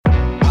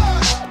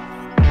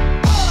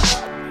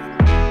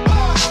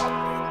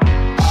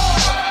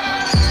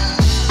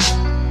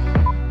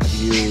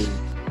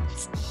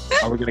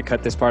we going to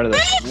cut this part of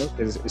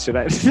the should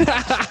I?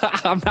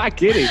 I'm not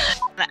kidding.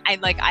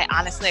 I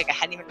honestly, I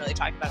hadn't even really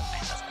talked about it with my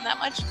husband that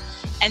much.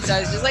 And so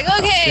I was just like,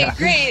 okay,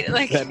 great.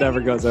 That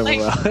never goes over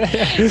well.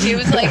 He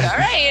was like, all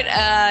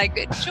right,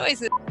 good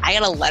choice. I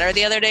got a letter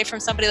the other day from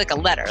somebody,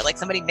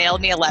 somebody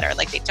mailed me a letter.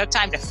 Like they took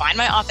time to find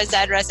my office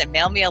address and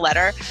mail me a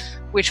letter,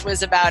 which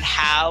was about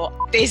how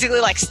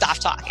basically stop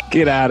talking.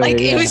 Get out of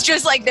here. It was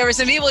just there were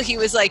some people, he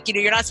was like,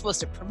 you're not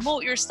supposed to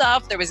promote your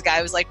stuff. There was a guy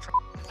who was like,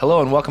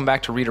 hello and welcome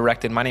back to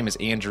Redirected. My name is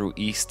Andrew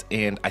East,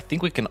 and I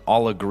think we can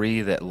all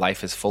agree that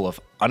life is full of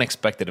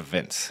unexpected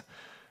events.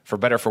 For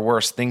better or for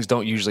worse, things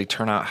don't usually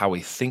turn out how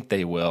we think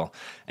they will.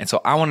 And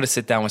so I wanted to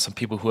sit down with some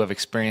people who have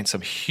experienced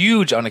some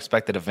huge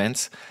unexpected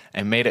events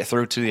and made it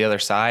through to the other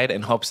side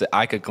in hopes that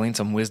I could glean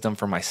some wisdom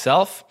for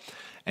myself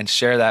and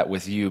share that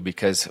with you,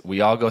 because we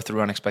all go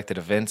through unexpected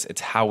events.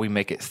 It's how we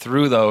make it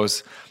through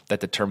those that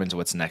determines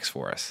what's next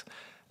for us.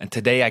 And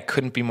today I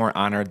couldn't be more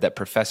honored that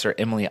Professor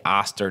Emily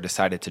Oster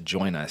decided to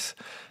join us.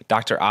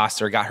 Dr.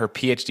 Oster got her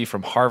PhD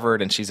from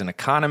Harvard, and she's an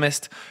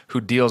economist who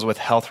deals with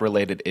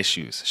health-related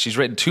issues. She's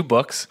written 2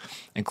 books,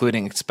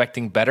 including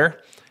Expecting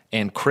Better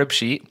and Crib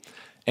Sheet.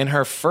 In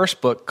her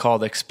first book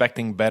called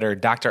Expecting Better,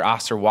 Dr.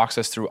 Oster walks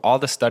us through all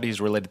the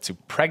studies related to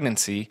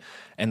pregnancy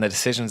and the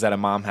decisions that a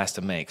mom has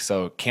to make.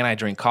 So can I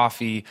drink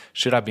coffee?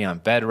 Should I be on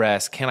bed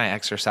rest? Can I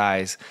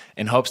exercise?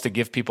 In hopes to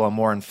give people a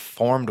more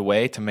informed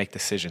way to make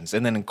decisions.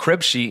 And then in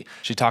Crib Sheet,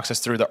 she talks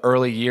us through the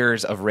early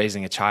years of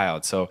raising a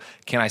child. So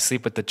can I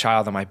sleep with the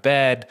child on my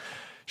bed?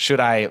 Should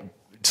I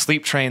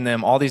sleep train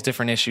them? All these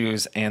different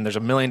issues, and there's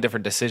a million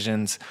different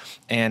decisions.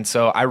 And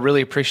so I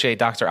really appreciate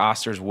Dr.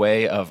 Oster's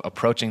way of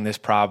approaching this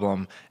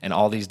problem and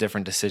all these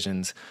different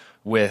decisions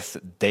with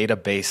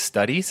data-based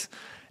studies.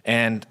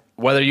 And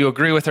whether you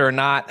agree with her or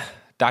not,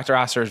 Dr.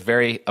 Oster is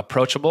very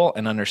approachable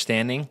and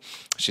understanding.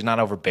 She's not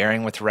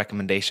overbearing with her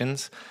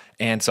recommendations.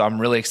 And so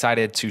I'm really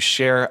excited to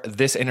share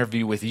this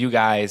interview with you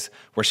guys,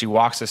 where she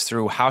walks us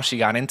through how she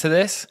got into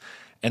this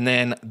and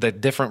then the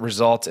different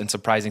results and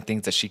surprising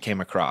things that she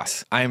came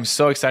across. I am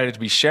so excited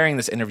to be sharing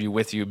this interview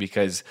with you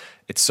because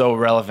it's so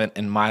relevant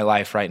in my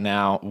life right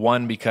now.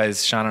 One,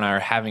 because Sean and I are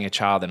having a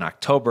child in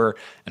October,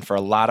 and for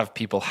a lot of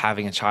people,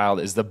 having a child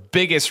is the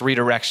biggest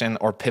redirection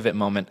or pivot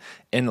moment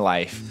in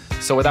life.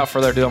 So without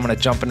further ado, I'm going to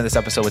jump into this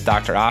episode with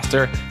Dr.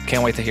 Oster.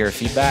 Can't wait to hear her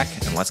feedback,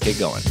 and let's get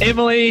going.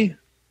 Emily,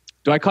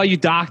 do I call you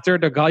doctor?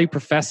 Do I call you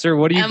professor?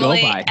 What do you go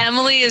by?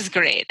 Emily is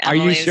great. Are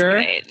you sure?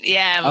 Great.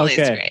 Yeah, Emily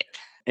is great.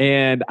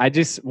 And I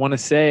just want to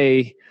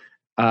say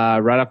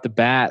right off the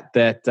bat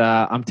that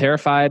I'm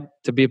terrified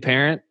to be a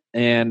parent,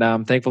 and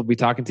I'm thankful to be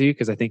talking to you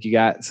because I think you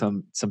got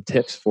some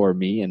tips for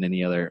me and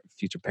any other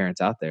future parents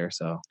out there.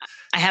 So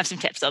I have some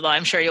tips, although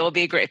I'm sure you will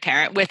be a great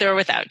parent with or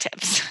without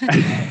tips.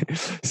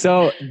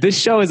 So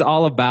this show is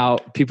all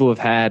about people who have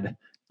had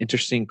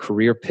interesting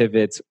career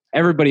pivots.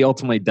 Everybody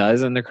ultimately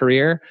does in their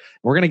career.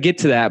 We're going to get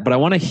to that, but I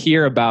want to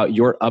hear about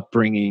your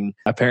upbringing.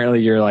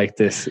 Apparently you're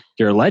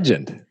you're a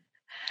legend.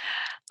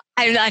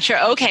 I'm not sure.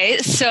 Okay.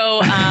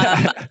 So,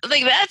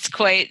 that's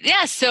quite,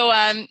 yeah. So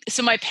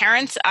my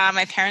parents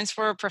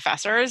were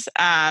professors,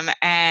 and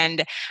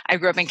I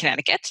grew up in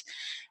Connecticut.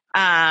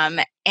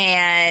 And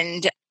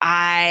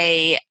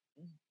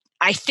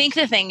I think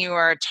the thing you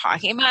are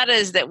talking about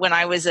is that when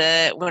I was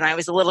a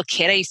little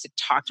kid, I used to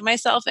talk to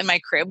myself in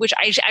my crib, which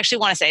I actually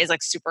want to say is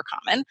super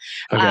common.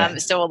 Okay.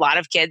 So a lot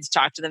of kids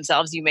talk to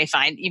themselves. You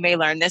may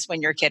learn this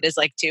when your kid is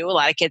 2. A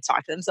lot of kids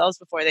talk to themselves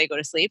before they go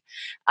to sleep.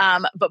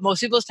 But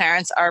most people's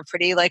parents are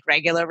pretty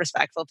regular,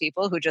 respectful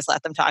people who just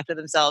let them talk to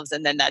themselves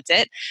and then that's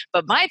it.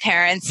 But my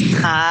parents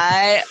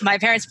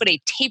put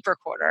a tape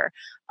recorder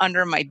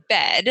under my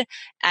bed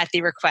at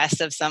the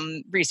request of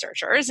some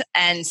researchers.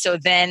 And so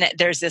then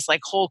there's this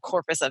whole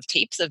corpus of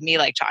tapes of me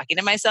talking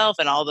to myself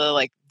and all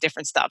the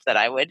different stuff that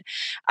I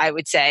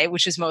would say,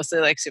 which is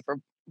mostly super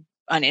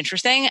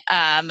uninteresting.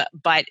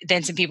 But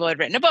then some people had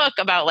written a book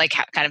about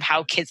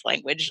how kids'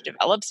 language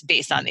develops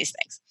based on these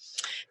things.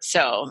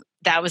 So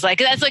that was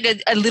that's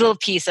a little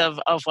piece of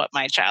what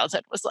my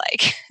childhood was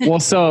like. Well,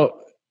 so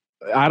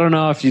I don't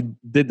know if you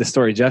did the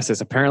story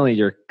justice. Apparently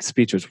your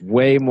speech was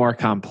way more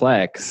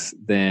complex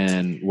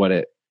than what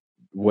it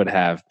would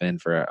have been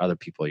for other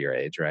people your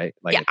age, right?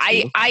 Yeah,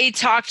 I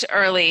talked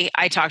early.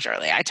 I talked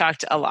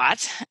a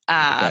lot. Okay.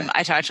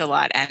 I talked a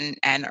lot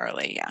and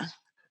early, yeah.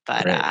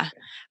 But Right.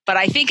 But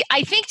I think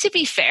to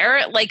be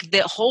fair,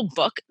 the whole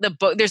book,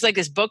 there's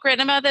this book written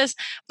about this,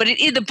 but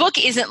the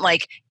book isn't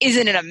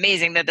it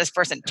amazing that this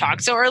person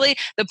talked so early?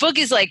 The book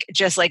is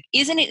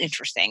isn't it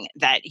interesting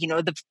that,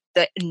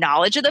 the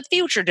knowledge of the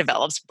future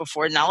develops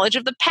before knowledge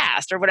of the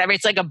past or whatever.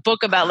 It's a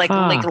book about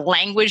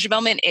language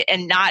development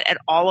and not at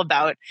all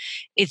about,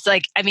 it's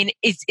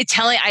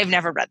telling, I've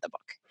never read the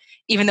book.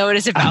 Even though it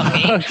is about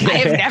me, Okay. I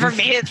have never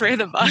made it through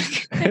the book.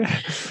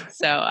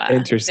 So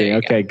Interesting.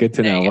 Okay, good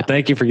to know. Well,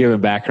 thank you for giving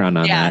background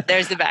on that. Yeah,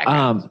 there's the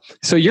background.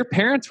 So your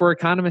parents were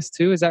economists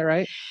too, is that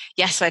right?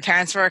 Yes, my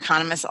parents were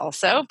economists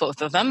also,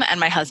 both of them, and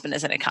my husband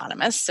is an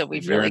economist. So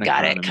we've really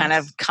got it kind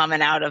of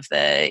coming out of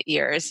the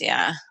years.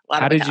 Yeah.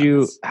 How did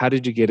you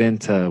get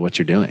into what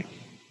you're doing?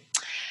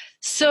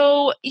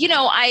 So,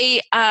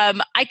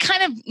 I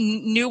kind of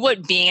knew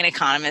what being an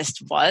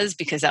economist was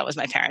because that was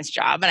my parents'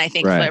 job. And I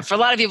think Right. for a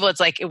lot of people, it's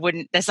like,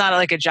 that's not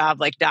like a job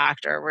like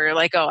doctor where you're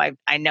like, oh,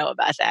 I know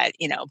about that,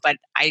 but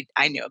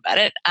I knew about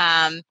it.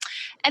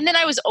 And then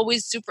I was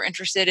always super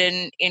interested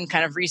in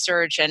kind of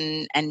research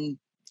and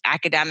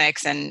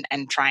academics and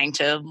trying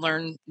to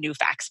learn new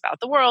facts about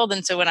the world.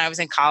 And so when I was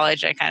in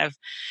college, I kind of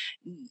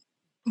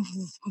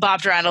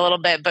bobbed around a little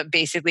bit, but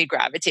basically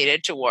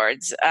gravitated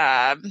towards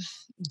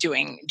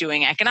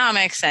doing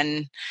economics.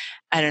 And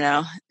I don't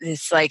know,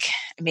 it's like,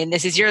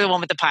 you're the one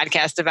with the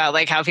podcast about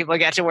like how people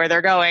get to where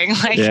they're going.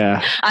 Like,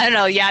 Yeah. I don't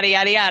know, yada,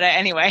 yada, yada.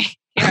 Anyway,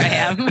 here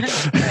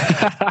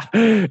I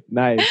am.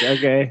 Nice.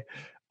 Okay.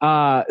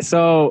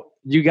 So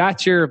you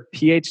got your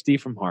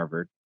PhD from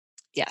Harvard.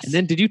 Yes. And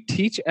then did you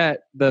teach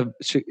at the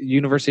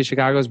University of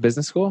Chicago's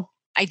business school?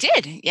 I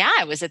did. Yeah.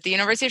 I was at the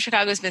University of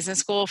Chicago's business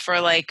school for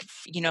 8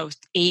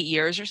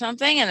 years or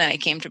something. And then I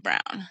came to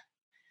Brown.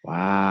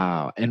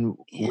 Wow. And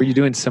were you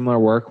doing similar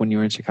work when you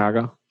were in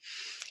Chicago?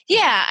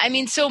 Yeah,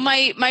 so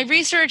my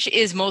research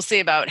is mostly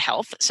about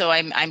health. So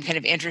I'm kind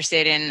of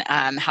interested in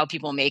how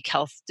people make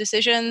health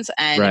decisions,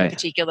 and in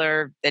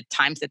particular, the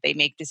times that they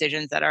make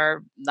decisions that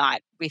are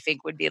not, we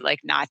think would be like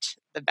not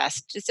the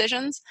best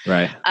decisions.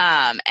 Right.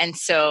 And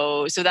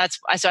so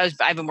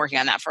I've been working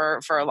on that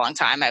for a long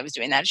time. I was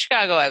doing that in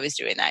Chicago. I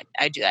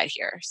do that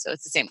here. So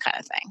it's the same kind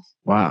of thing.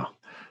 Wow.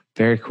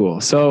 Very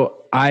cool.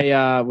 So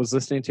I was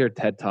listening to your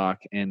TED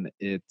Talk, and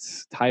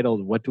it's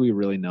titled, "What Do We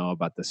Really Know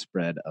About the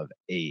Spread of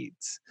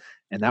AIDS?"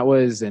 And that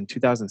was in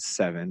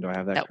 2007. Do I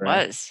have that correct?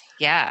 That was,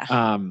 yeah.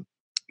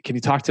 Can you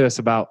talk to us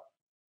about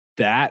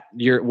that,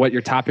 what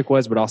your topic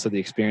was, but also the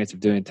experience of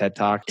doing TED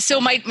Talk?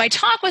 So my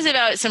talk was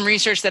about some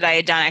research that I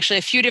had done, actually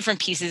a few different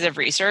pieces of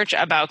research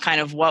about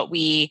kind of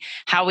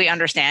how we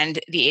understand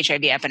the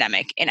HIV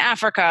epidemic in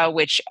Africa,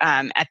 which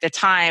at the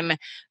time,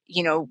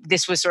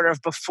 this was sort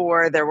of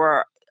before there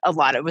were a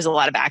lot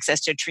of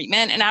access to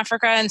treatment in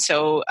Africa. And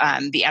so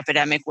the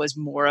epidemic was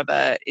more of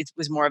a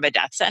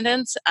death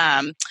sentence.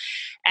 And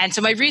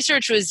so my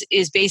research was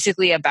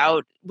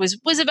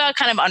about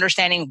kind of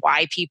understanding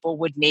why people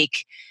would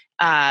make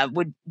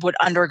would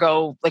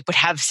undergo, like, would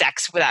have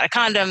sex without a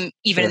condom,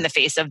 even in the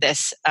face of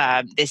this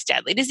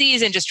deadly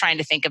disease, and just trying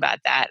to think about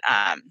that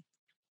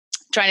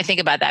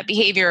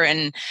behavior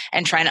and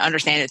trying to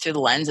understand it through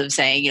the lens of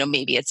saying,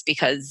 maybe it's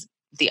because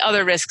the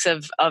other risks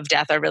of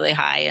death are really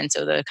high, and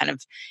so the kind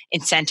of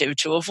incentive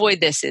to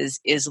avoid this is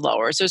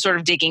lower. So sort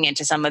of digging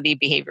into some of the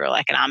behavioral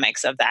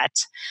economics of that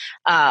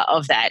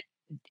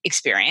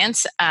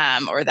experience,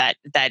 or that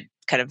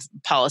kind of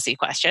policy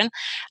question.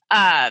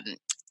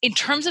 In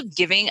terms of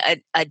giving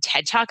a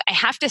TED Talk, I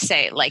have to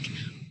say, like,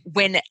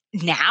 I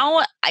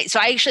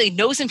actually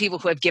know some people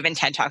who have given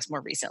TED Talks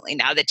more recently,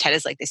 now that TED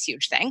is like this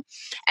huge thing.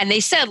 And they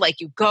said, like,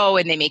 you go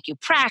and they make you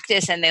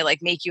practice, and they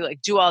like make you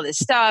like do all this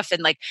stuff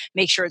and like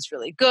make sure it's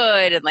really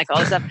good and like all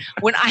this stuff.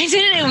 When I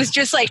did it, it was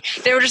just like,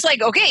 they were just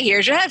like, okay,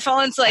 here's your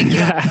headphones. Like,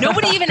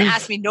 nobody even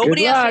asked me.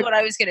 Nobody asked me what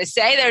I was going to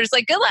say. They're just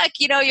like, good luck.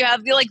 You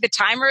have the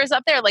timer is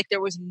up there. Like I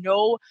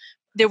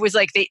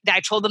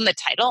told them the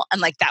title, and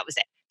like, that was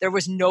it. There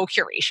was no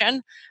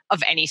curation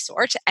of any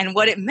sort. And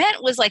what it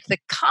meant was like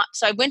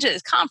so I went to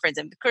this conference,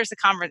 and of course the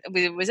conference,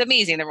 it was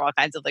amazing. There were all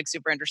kinds of like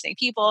super interesting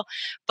people,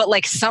 but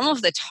like some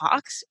of the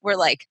talks were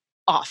like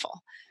awful.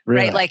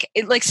 Really? Right?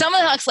 Like some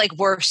of the talks like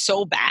were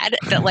so bad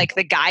that like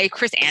the guy,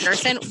 Chris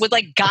Anderson, would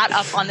like got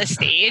up on the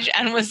stage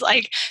and was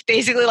like,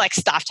 basically like,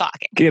 stop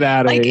talking. Get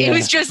out of here. It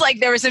was just like,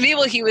 there were some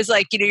people, he was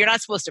like, you're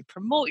not supposed to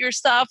promote your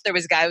stuff. There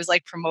was a guy who was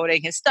like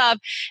promoting his stuff,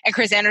 and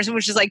Chris Anderson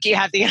was just like, you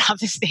have to get off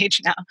the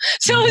stage now.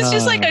 So it was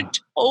just like a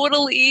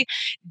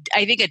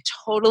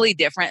totally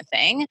different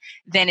thing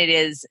than it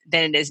is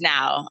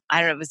now. I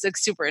don't know. It was like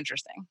super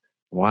interesting.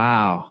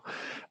 Wow.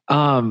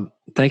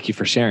 Thank you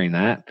for sharing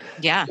that.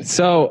 Yeah.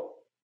 So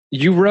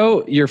you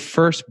wrote your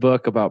first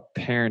book about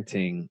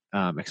parenting,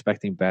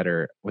 Expecting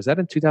Better. Was that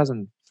in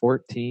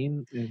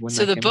 2014?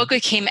 So the book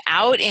came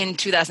out in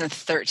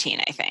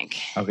 2013, I think.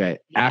 Okay.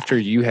 Yeah. After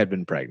you had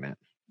been pregnant.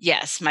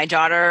 Yes. My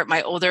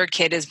older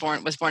kid was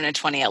born in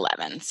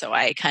 2011. So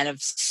I kind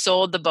of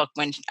sold the book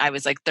when I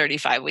was like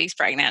 35 weeks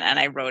pregnant, and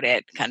I wrote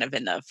it kind of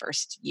in the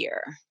first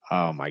year.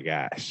 Oh my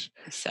gosh.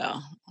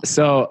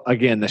 So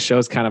again, the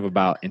show's kind of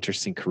about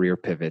interesting career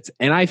pivots.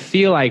 And I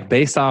feel like,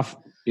 based off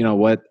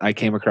what I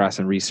came across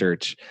in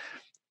research,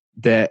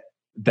 that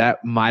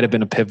might have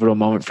been a pivotal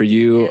moment for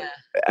you. Yeah.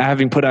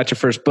 Having put out your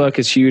first book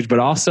is huge, but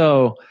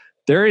also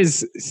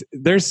there's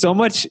so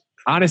much,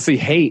 honestly,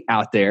 hate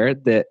out there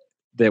that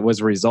was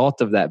a result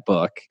of that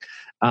book.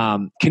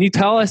 Can you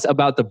tell us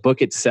about the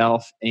book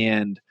itself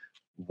and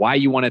why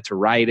you wanted to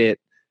write it?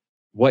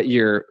 What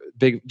your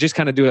just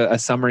kind of do a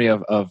summary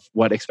of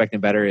what Expecting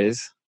Better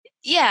is?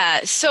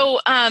 Yeah. So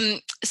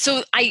I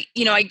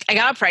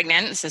got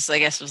pregnant. This, I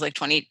guess, was like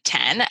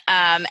 2010.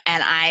 And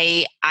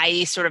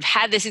I sort of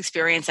had this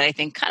experience that I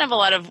think kind of a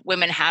lot of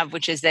women have,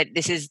 which is that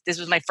this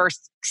was my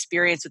first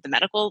experience with the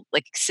medical,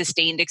 like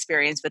sustained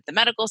experience with the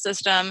medical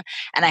system.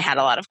 And I had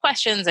a lot of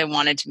questions. I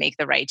wanted to make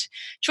the right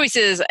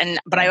choices.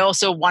 But I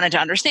also wanted to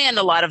understand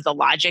a lot of the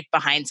logic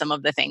behind some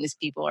of the things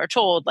people are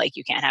told, like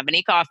you can't have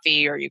any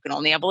coffee, or you can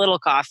only have a little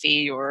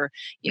coffee, or,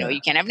 you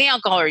can't have any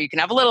alcohol, or you can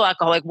have a little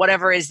alcohol, like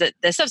whatever is the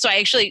stuff. So I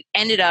actually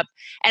ended up,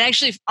 and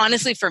actually,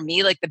 honestly, for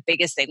me, like the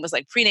biggest thing was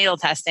like prenatal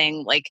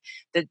testing. Like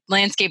the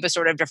landscape is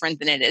sort of different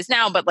than it is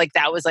now, but like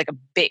that was like a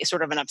big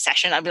sort of an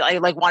obsession. I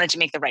like wanted to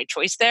make the right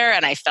choice there,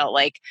 and I felt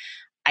like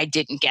I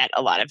didn't get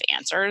a lot of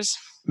answers.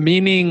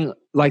 Meaning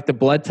like the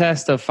blood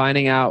test of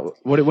finding out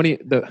what do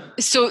you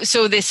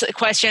So this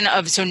question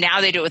of, so now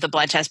they do it with a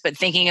blood test, but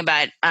thinking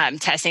about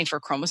testing for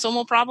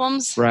chromosomal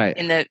problems right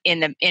in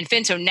the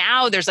infant. So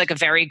now there's like a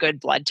very good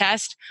blood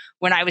test.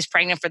 When I was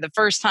pregnant for the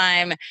first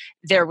time,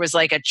 there was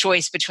like a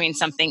choice between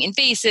something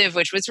invasive,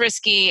 which was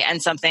risky,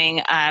 and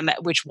something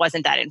which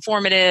wasn't that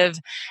informative.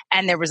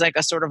 And there was like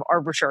a sort of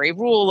arbitrary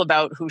rule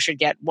about who should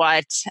get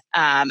what.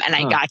 And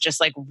I got just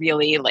like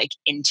really like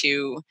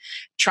into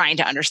trying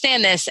to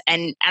understand this.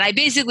 And I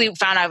basically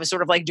found I was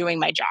sort of like doing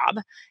my job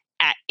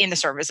in the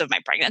service of my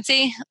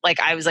pregnancy. Like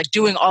I was like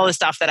doing all the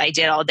stuff that I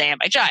did all day at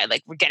my job,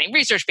 like we're getting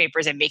research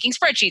papers and making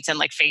spreadsheets and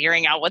like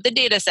figuring out what the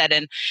data said.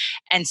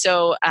 And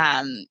so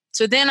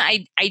then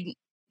I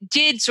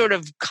did sort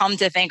of come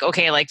to think,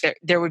 okay, like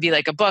there would be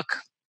like a book,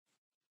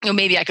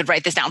 maybe I could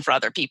write this down for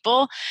other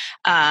people.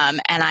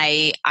 And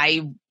I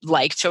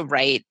like to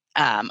write.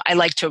 I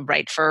like to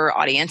write for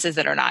audiences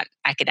that are not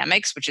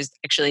academics, which is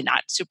actually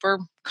not super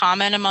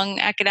common among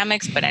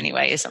academics, but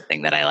anyway, is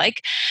something that I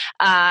like.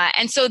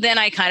 And so then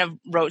I kind of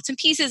wrote some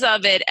pieces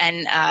of it,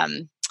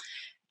 and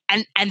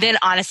then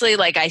honestly,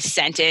 like I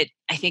sent it.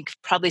 I think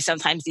probably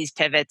sometimes these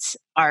pivots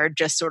are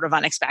just sort of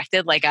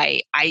unexpected. Like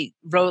I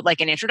wrote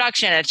like an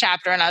introduction, a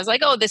chapter, and I was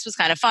like, oh, this was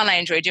kind of fun. I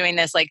enjoyed doing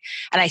this. Like,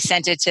 and I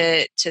sent it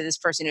to this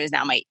person who is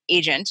now my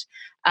agent,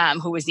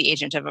 who was the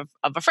agent of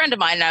a friend of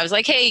mine. And I was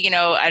like, hey,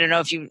 I don't know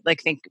if you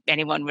like think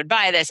anyone would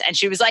buy this. And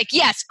she was like,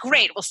 yes,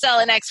 great. We'll sell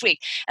it next week.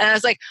 And I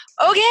was like,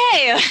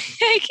 okay,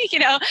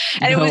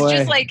 and it was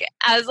just like,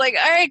 I was like,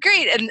 all right,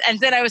 great. And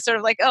then I was sort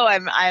of like, oh,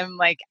 I'm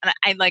like, and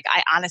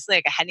I honestly,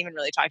 like I hadn't even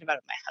really talked about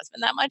it with my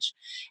husband that much.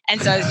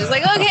 And so I was just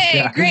like, okay,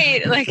 yeah.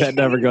 Great. Like that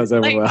never goes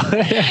over like,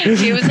 well.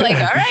 She was like,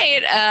 all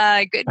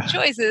right, good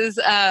choices.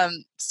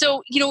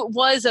 So, it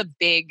was a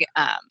big,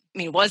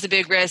 it was a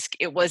big risk.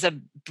 It was a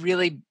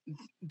really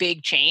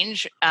big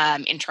change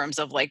in terms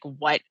of like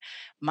what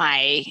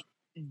my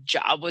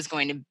job was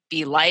going to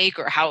be like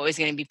or how it was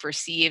going to be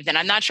perceived. And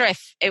I'm not sure.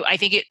 I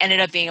think it ended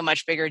up being a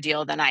much bigger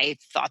deal than I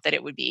thought that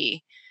it would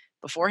be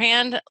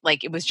beforehand.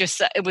 Like it was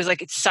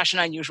like, it's such an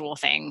unusual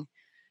thing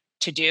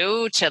to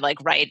do, to like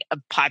write a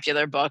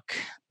popular book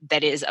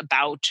that is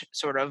about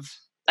sort of,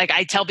 like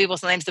I tell people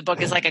sometimes the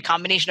book is like a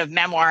combination of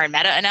memoir and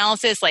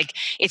meta-analysis. Like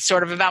it's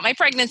sort of about my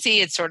pregnancy.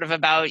 It's sort of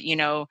about,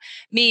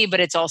 me, but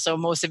it's also,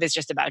 most of it's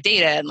just about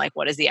data and like,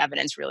 what does the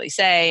evidence really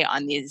say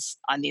on these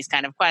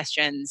kind of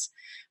questions?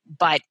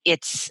 But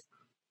it's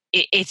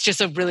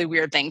just a really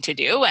weird thing to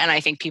do. And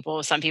I think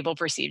some people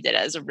perceived it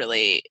as a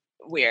really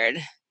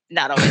weird,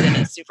 not always in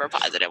a super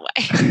positive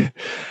way.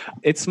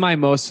 It's my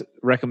most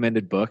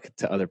recommended book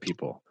to other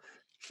people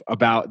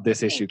about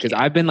this issue, because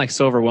I've been like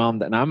so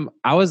overwhelmed, and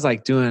I was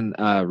like doing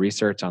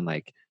research on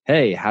like,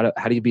 hey, how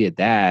do you be a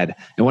dad?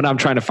 And what I'm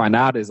trying to find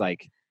out is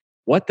like,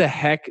 what the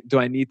heck do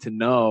I need to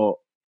know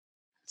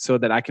so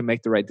that I can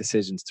make the right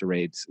decisions to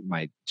raise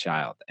my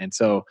child? And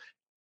so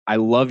I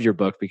love your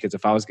book, because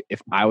if I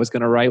was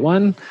going to write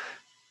one,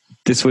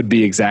 this would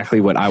be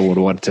exactly what I would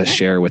want to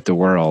share with the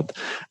world.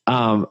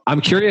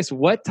 I'm curious,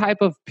 what type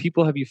of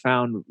people have you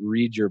found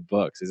read your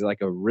books? Is it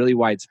like a really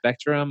wide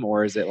spectrum,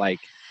 or is it like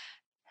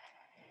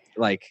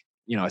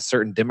a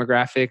certain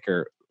demographic,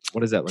 or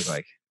what does that look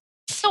like?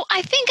 So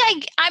I think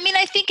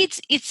I think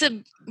it's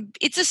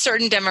a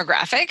certain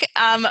demographic,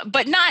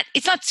 but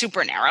it's not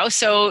super narrow.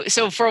 So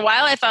for a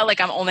while I felt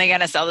like I'm only going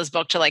to sell this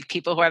book to like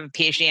people who have a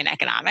PhD in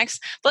economics,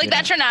 but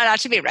that turned out not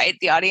to be right.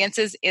 The audience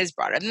is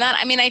broader than that.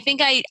 I mean, I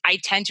think I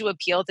tend to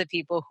appeal to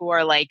people who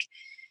are like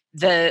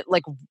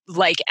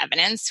like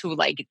evidence, who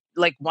like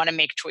want to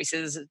make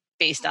choices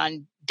based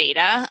on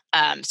data.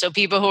 So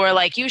people who are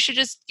like, you should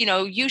just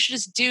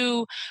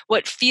do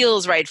what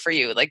feels right for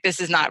you. Like this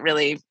is not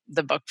really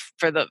the book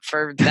for that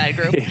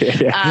group.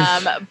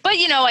 But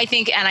I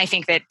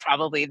think that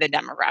probably the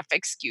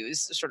demographic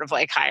skews sort of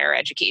like higher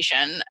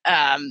education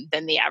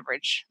than the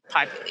average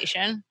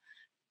population.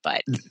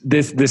 But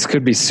this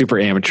could be super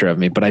amateur of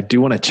me, but I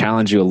do want to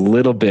challenge you a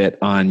little bit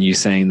on you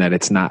saying that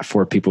it's not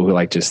for people who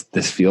like just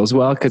this feels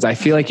well, because I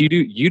feel like you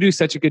do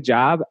such a good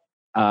job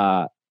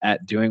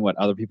at doing what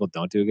other people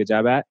don't do a good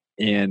job at,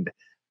 and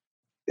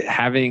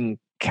having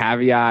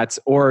caveats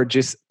or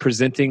just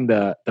presenting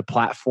the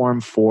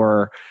platform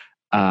for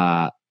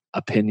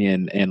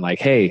opinion and like,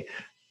 hey,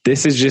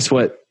 this is just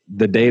what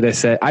the data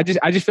set. I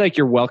just feel like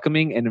you're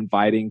welcoming and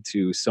inviting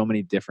to so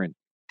many different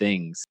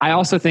things. I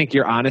also think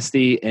your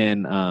honesty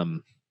in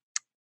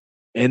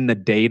the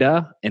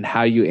data and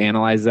how you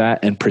analyze that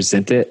and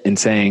present it and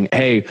saying,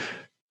 hey,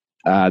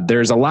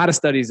 there's a lot of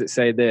studies that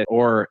say that,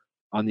 or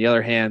on the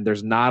other hand,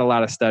 there's not a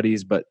lot of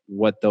studies, but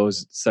what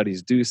those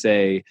studies do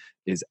say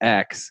is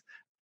X.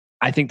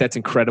 I think that's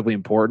incredibly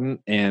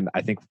important. And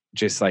I think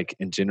just like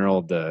in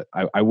general,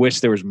 I wish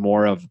there was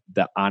more of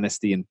the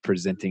honesty and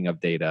presenting of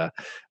data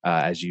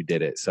as you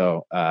did it.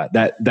 So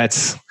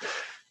that's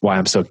why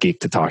I'm so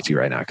geeked to talk to you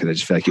right now, because I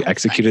just feel like you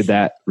executed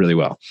that really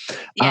well.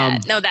 Yeah,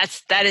 no,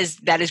 that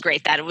is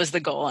great. That was the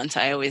goal, and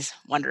so I always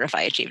wonder if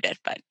I achieved it.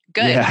 But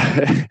good.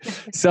 Yeah.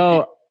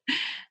 So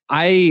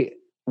I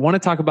want to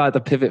talk about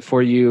the pivot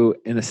for you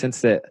in the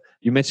sense that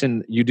you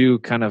mentioned you do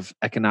kind of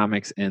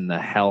economics in the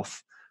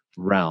health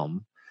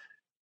realm,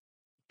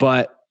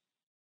 but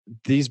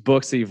these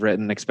books that you've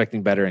written,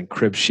 Expecting Better and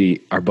Crib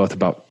Sheet, are both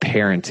about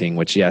parenting,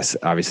 which yes,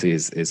 obviously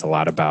is a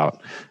lot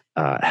about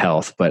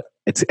health, but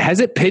has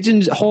it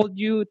pigeonholed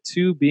you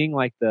to being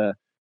like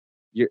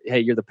you're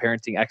the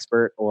parenting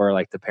expert or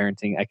like the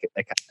parenting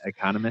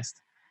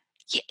economist?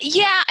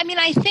 Yeah, I mean,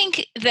 I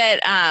think that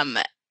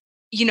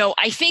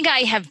I think I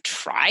have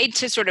tried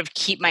to sort of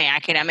keep my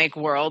academic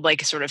world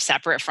like sort of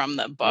separate from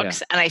the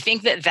books, and I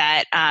think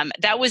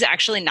that was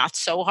actually not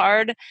so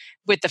hard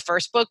with the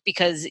first book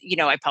because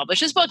I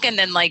published this book and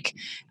then like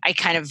I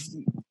kind of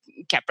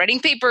kept writing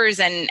papers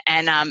and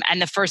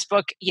the first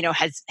book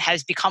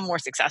has become more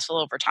successful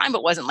over time,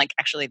 but wasn't like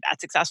actually that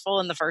successful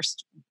in the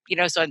first,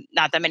 so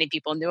not that many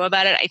people knew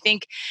about it, I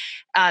think.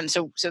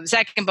 So the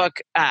second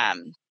book,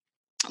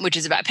 which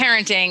is about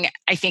parenting,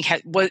 I think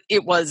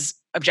it was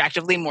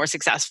objectively more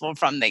successful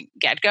from the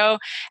get-go.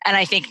 And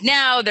I think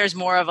now there's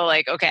more of a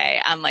like, okay,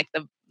 I'm like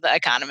the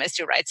economist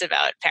who writes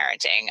about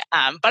parenting.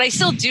 But I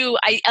still do,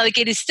 I like,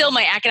 it is still,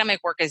 my academic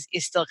work is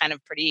still kind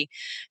of pretty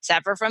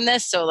separate from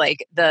this. So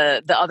like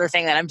the other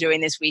thing that I'm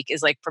doing this week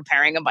is like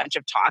preparing a bunch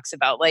of talks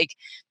about like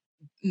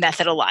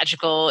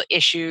methodological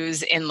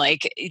issues in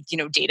like,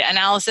 data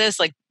analysis,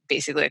 like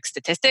basically like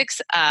statistics.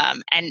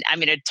 And I'm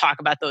going to talk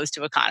about those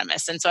to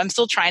economists. And so I'm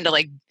still trying to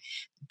like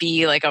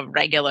be like a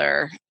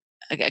regular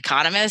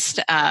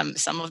economist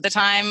some of the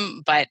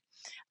time, but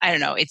I don't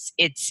know. It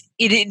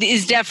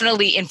is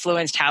definitely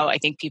influenced how I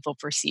think people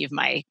perceive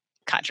my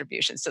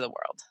contributions to the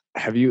world.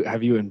 Have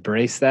you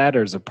embraced that,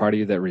 or is a part of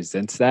you that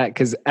resents that?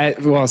 Because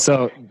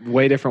so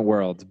way different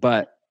worlds.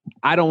 But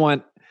I don't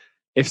want,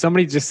 if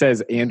somebody just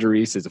says Andrew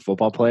East is a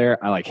football player,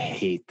 I like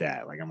hate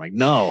that. Like I'm like,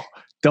 no,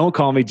 don't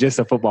call me just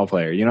a football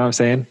player. You know what I'm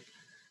saying?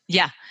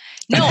 Yeah.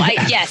 No,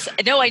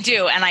 I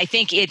do, and I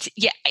think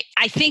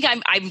I think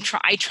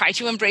I try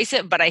to embrace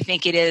it, but I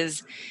think it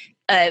is.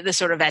 The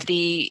sort of at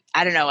the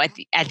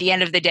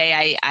end of the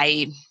day,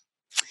 I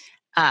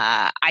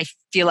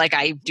feel like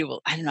I do.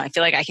 I don't know. I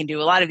feel like I can do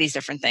a lot of these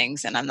different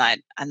things, and I'm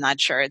not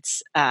sure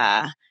it's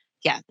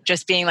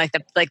just being like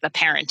the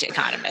parent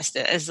economist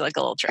is like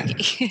a little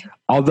tricky.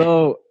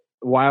 Although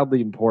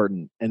wildly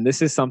important, and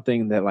this is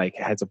something that like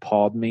has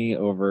appalled me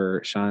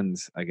over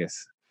Sean's. I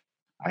guess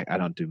I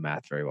don't do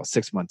math very well.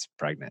 6 months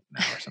pregnant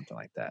now, or something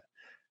like that,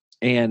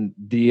 and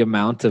the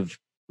amount of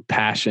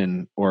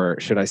passion, or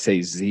should I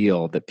say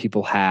zeal, that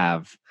people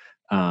have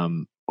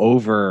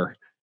over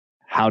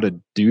how to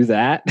do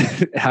that,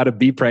 how to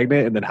be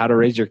pregnant and then how to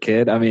raise your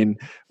kid. I mean,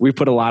 we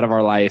put a lot of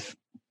our life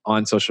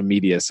on social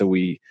media, so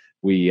we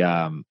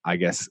I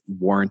guess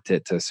warrant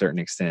it to a certain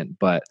extent,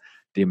 but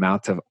the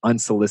amount of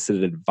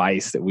unsolicited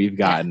advice that we've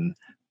gotten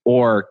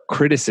or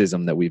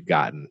criticism that we've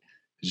gotten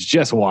is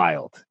just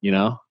wild,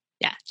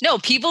 Yeah. No,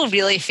 people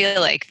really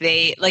feel like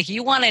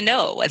you want to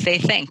know what they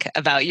think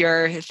about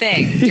your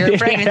thing. You're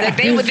pregnant. Like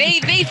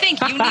they think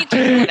you need to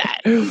know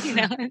that.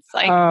 It's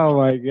like, oh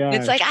my God.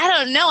 It's like, I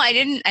don't know. I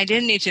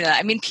didn't need to know that.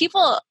 I mean,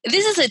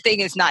 this is a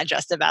thing. It's not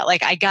just about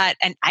like, I got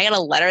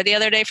a letter the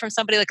other day from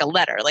somebody, like a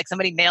letter, like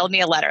somebody mailed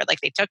me a letter. Like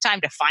they took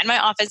time to find my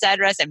office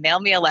address and mail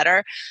me a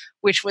letter,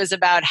 which was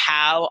about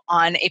how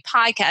on a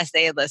podcast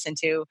they had listened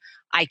to,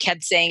 I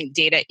kept saying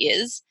data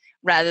is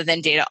rather than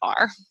data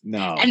are.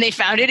 No. And they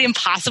found it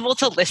impossible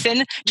to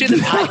listen to the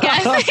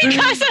podcast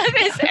because of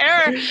this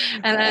error.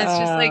 And I was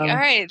just like, all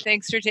right,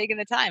 thanks for taking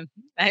the time.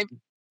 Thanks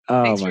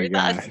for your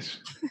thoughts.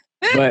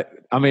 But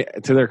I mean,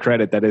 to their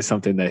credit, that is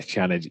something that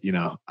kind of,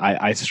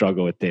 I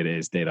struggle with data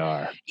is, data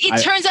are.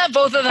 It turns out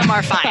both of them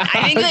are fine.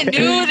 I think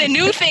the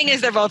new thing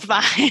is they're both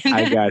fine.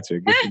 I got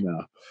you. Good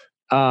to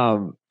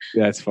know.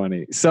 That's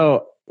funny.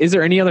 So is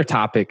there any other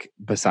topic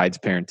besides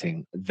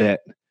parenting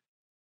that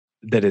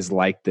is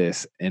like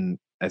this, in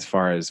as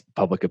far as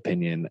public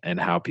opinion and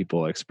how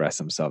people express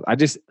themselves? I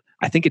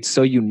think it's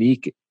so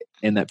unique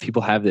in that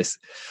people have this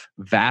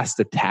vast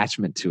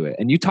attachment to it.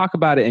 And you talk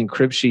about it in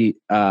Crib Sheet,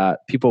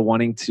 people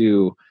wanting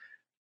to,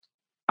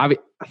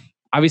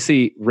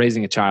 obviously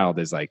raising a child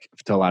is like,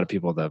 to a lot of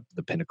people, the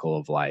pinnacle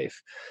of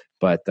life.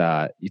 But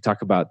you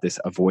talk about this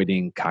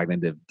avoiding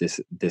cognitive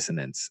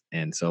dissonance.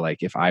 And so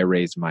like, if I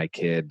raise my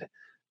kid,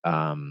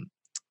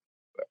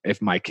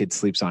 if my kid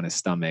sleeps on his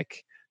stomach,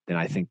 then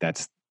I think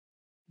that's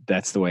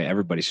that's the way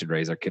everybody should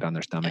raise their kid on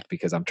their stomach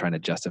because I'm trying to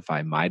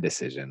justify my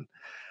decision.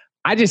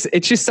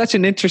 It's just such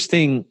an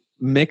interesting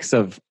mix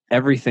of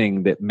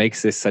everything that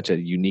makes this such a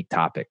unique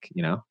topic,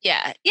 you know?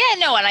 Yeah.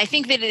 No. And I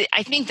think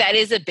that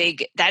is a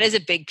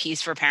big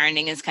piece for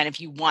parenting is kind of,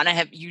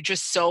 you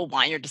just so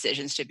want your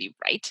decisions to be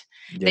right,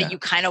 that you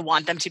kind of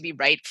want them to be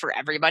right for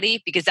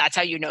everybody, because that's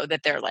how you know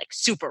that they're like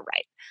super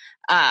right.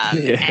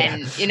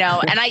 And,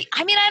 and I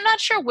mean, I'm not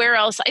sure where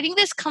else. I think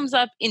this comes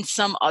up in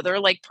some other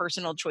like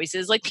personal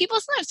choices. Like people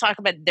sometimes talk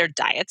about their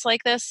diets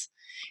like this,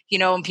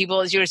 and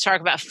people, as you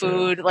talk about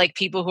food, like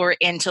people who are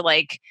into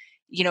like,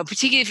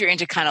 particularly if you're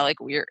into kind of like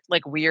weird,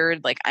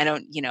 like I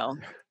don't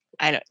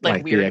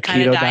like weird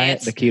kind of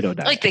diets, the keto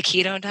diet, like the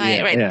keto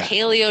diet, right? Yeah.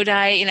 Paleo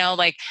diet,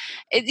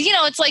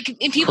 it's like,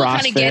 and people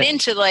kind of get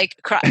into like,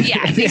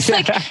 it's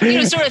like,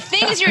 sort of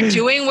things you're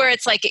doing where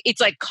it's like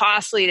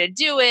costly to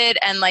do it.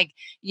 And like,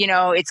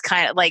 it's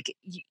kind of like,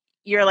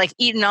 you're like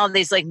eating all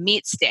these like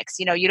meat sticks,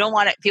 you don't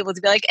want people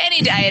to be like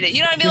any diet,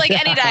 like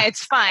any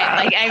diet's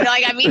fine.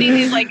 Like I'm eating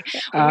these like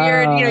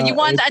weird, you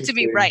want that to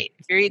be right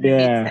if you're eating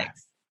meat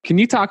sticks. Can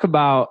you talk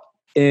about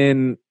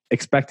in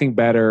Expecting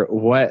Better,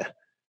 what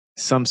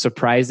some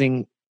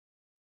surprising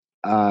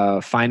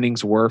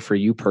findings were for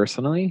you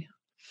personally?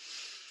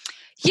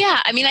 Yeah.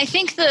 I mean, I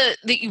think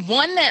the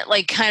one that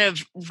like kind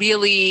of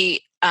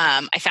really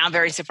I found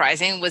very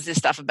surprising was this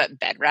stuff about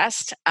bed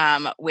rest,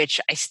 which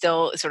I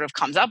still sort of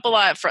comes up a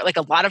lot for like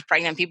a lot of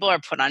pregnant people are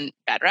put on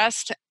bed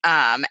rest.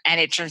 And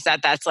it turns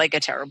out that's like a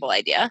terrible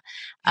idea.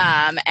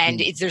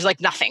 And there's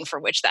like nothing for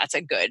which that's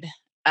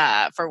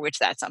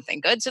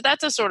something good. So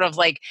that's a sort of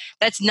like,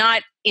 that's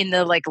not in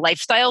the like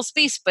lifestyle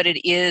space, but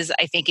it is,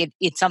 I think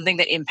it's something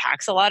that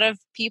impacts a lot of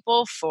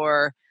people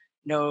for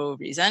no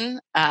reason.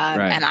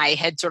 Right. And I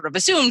had sort of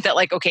assumed that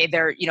like, okay,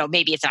 there,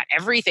 maybe it's not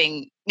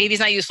everything, maybe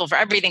it's not useful for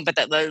everything, but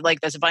that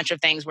like, there's a bunch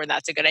of things where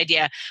that's a good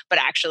idea, but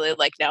actually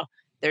like, no,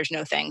 there's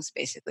no things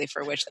basically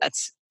for which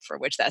that's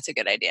a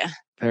good idea.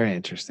 Very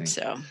interesting.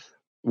 So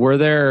were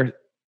there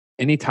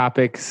any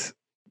topics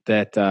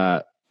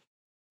that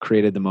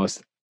created the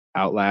most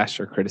outlash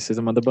or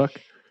criticism of the book?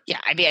 Yeah,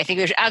 I mean, I think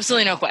there's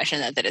absolutely no question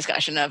that the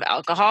discussion of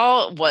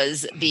alcohol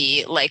was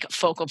the like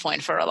focal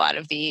point for a lot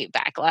of the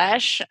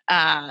backlash.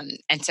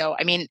 And so,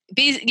 I mean,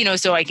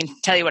 so I can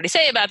tell you what I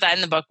say about that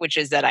in the book, which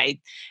is that I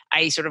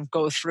sort of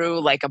go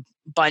through like a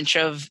bunch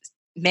of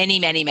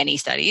many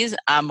studies,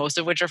 most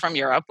of which are from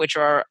Europe, which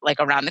are like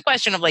around the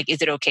question of like,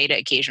 is it okay to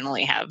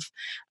occasionally have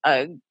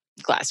a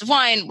glass of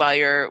wine while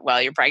you're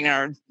pregnant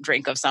or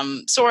drink of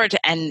some sort,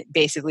 and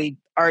basically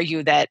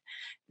argue that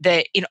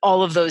in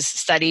all of those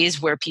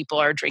studies where people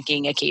are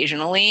drinking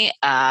occasionally,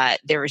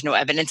 there is no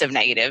evidence of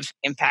negative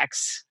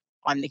impacts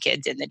on the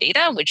kids in the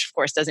data, which of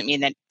course doesn't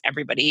mean that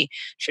everybody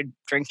should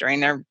drink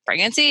during their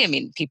pregnancy. I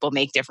mean, people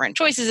make different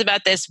choices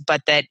about this,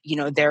 but that,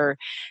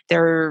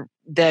 they're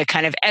the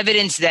kind of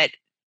evidence that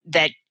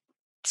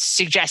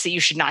suggests that you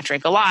should not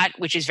drink a lot,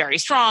 which is very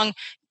strong,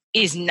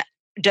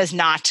 does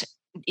not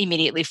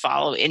immediately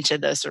follow into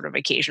the sort of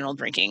occasional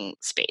drinking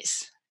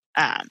space.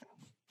 Not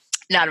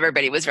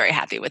everybody was very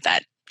happy with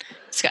that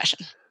discussion.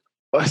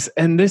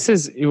 And this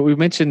is, we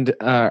mentioned,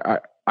 I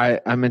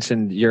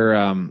mentioned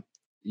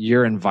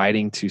you're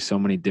inviting to so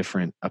many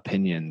different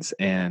opinions,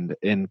 and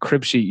in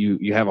Cribsheet,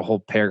 you have a whole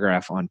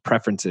paragraph on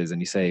preferences, and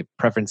you say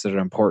preferences are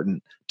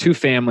important. Two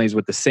families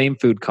with the same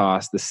food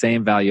cost, the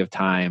same value of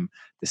time,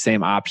 the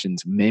same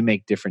options may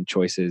make different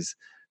choices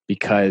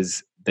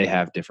because they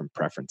have different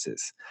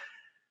preferences.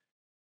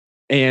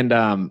 And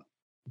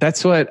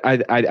that's what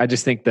I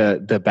just think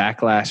the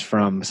backlash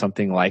from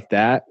something like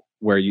that,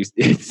 where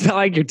it's not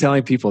like you're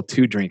telling people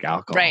to drink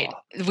alcohol. Right.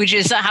 Which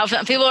is how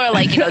people are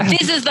like,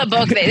 this is the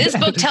book. This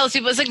book tells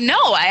people, it's like,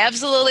 no,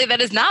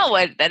 that is not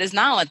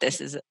what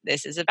this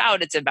is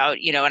about. It's about,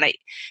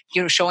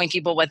 and showing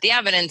people what the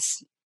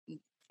evidence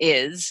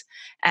is.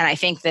 And I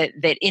think that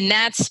in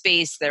that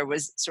space, there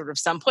was sort of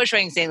some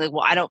pushback saying like,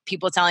 well,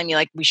 people telling me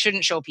like, we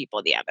shouldn't show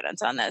people the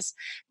evidence on this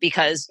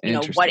because,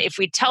 what if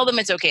we tell them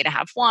it's okay to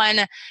have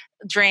one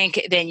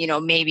drink, then,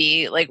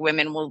 maybe like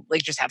women will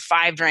like just have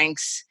 5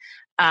 drinks.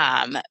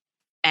 And,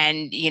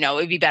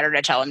 it'd be better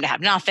to tell them to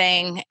have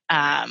nothing.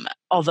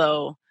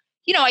 Although,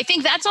 I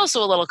think that's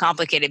also a little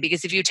complicated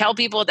because if you tell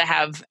people to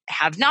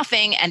have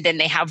nothing and then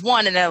they have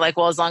one and they're like,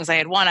 well, as long as I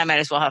had one, I might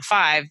as well have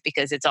 5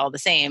 because it's all the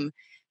same,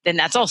 then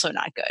that's also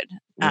not good.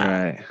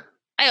 Right.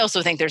 I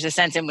also think there's a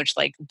sense in which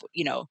like,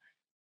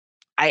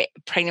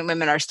 pregnant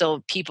women are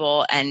still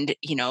people. And,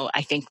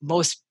 I think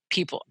most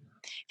people,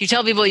 if you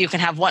tell people you can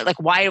have one, like,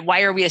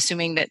 why are we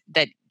assuming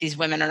that these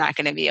women are not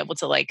going to be able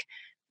to like,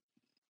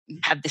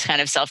 have this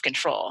kind of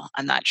self-control?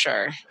 I'm not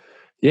sure.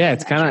 Yeah,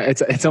 it's kind of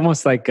it's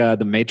almost like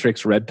the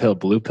Matrix red pill,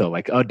 blue pill.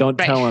 Like, oh, don't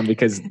tell them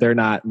because they're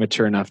not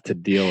mature enough to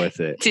deal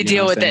with it. To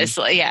deal with this,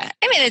 yeah.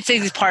 I mean,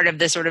 it's part of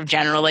the sort of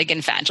general like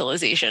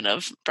infantilization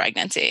of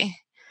pregnancy.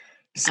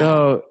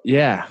 So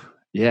yeah,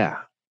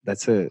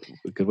 that's a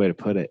good way to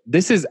put it.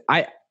 This is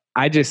I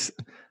just.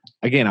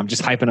 Again, I'm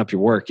just hyping up your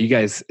work. You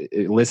guys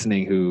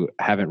listening who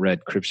haven't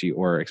read Cribsheet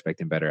or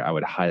Expecting Better, I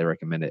would highly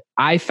recommend it.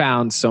 I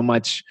found so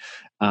much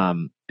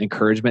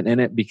encouragement in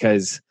it,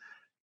 because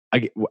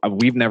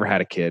we've never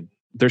had a kid.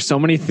 There's so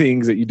many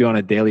things that you do on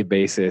a daily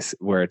basis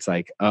where it's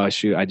like, oh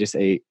shoot, I just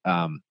ate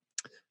a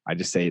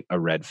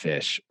red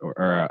fish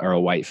or a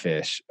white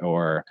fish,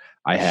 or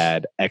I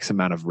had X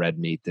amount of red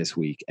meat this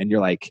week. And you're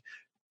like,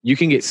 you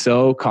can get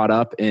so caught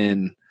up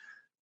in,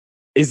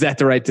 is that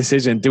the right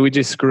decision? Do we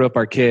just screw up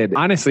our kid?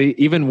 Honestly,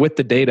 even with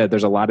the data,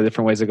 there's a lot of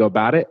different ways to go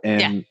about it.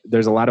 And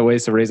there's a lot of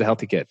ways to raise a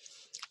healthy kid.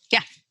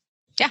 Yeah.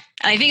 Yeah.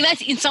 And I think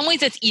that's, in some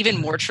ways, that's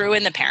even more true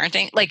in the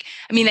parenting. Like,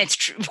 I mean, that's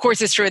true. Of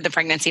course, it's true in the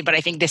pregnancy, but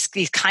I think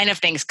these kind of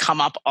things come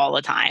up all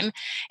the time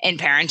in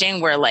parenting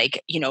where,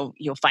 like, you know,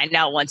 you'll find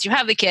out once you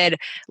have a kid,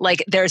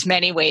 like there's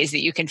many ways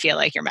that you can feel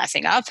like you're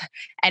messing up.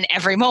 And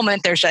every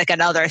moment there's like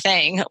another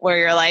thing where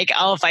you're like,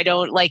 oh, if I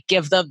don't like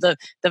give them the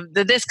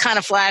this kind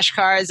of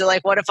flashcards, or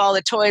like, what if all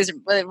the toys,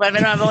 what if I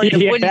don't have only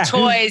the wooden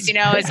toys, you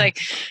know, it's like,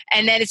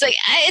 and then it's like,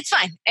 it's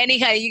fine.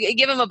 Anyhow, you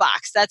give them a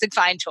box. That's a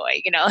fine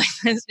toy, you know.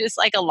 It's just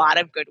like a lot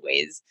of good ways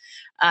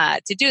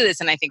to do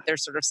this. And I think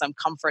there's sort of some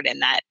comfort in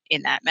that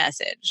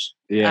message.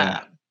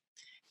 Yeah.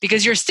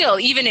 Because you're still,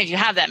 even if you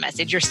have that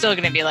message, you're still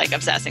going to be like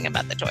obsessing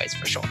about the toys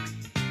for sure.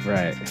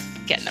 Right.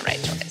 Getting the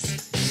right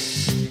toys.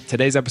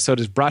 Today's episode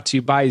is brought to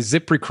you by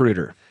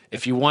ZipRecruiter.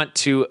 If you want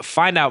to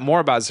find out more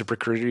about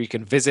ZipRecruiter, you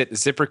can visit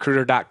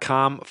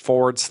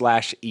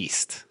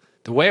ziprecruiter.com/east.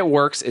 The way it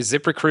works is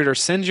ZipRecruiter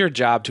sends your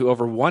job to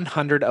over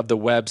 100 of the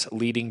web's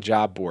leading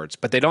job boards,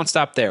 but they don't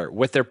stop there.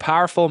 With their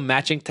powerful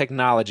matching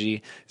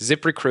technology,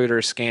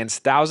 ZipRecruiter scans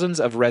thousands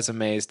of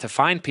resumes to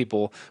find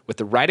people with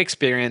the right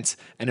experience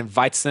and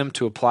invites them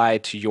to apply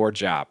to your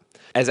job.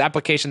 As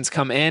applications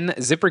come in,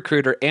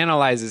 ZipRecruiter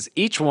analyzes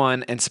each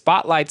one and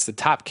spotlights the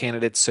top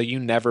candidates so you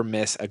never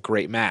miss a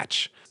great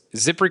match.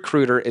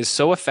 ZipRecruiter is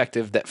so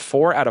effective that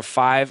 4 out of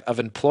 5 of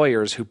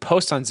employers who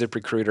post on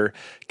ZipRecruiter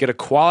get a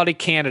quality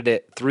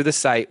candidate through the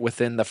site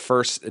within the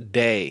first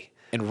day.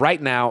 And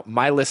right now,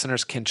 my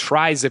listeners can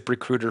try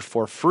ZipRecruiter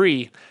for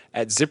free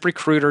at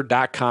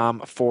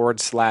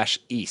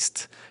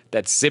ziprecruiter.com/east.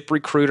 That's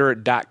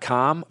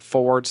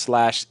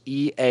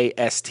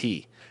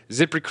ziprecruiter.com/EAST.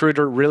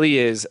 ZipRecruiter really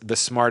is the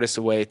smartest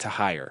way to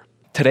hire.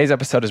 Today's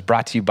episode is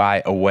brought to you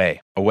by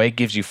Away. Away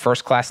gives you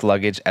first-class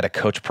luggage at a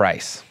Coach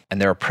price. And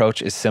their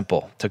approach is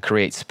simple: to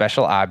create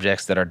special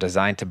objects that are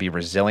designed to be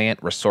resilient,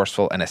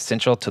 resourceful, and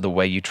essential to the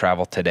way you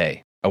travel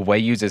today. Away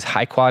uses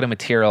high-quality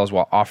materials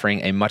while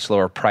offering a much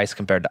lower price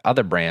compared to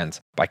other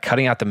brands by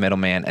cutting out the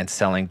middleman and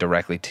selling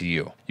directly to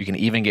you. You can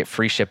even get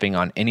free shipping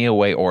on any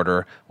Away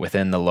order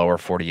within the lower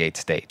 48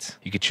 states.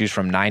 You could choose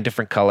from 9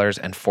 different colors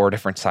and 4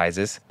 different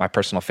sizes. My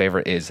personal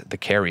favorite is the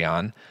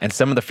carry-on. And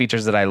some of the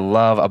features that I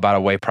love about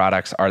Away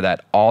products are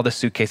that all the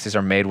suitcases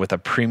are made with a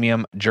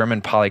premium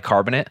German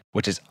polycarbonate,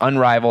 which is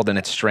unrivaled in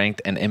its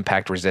strength and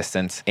impact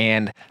resistance.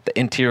 And the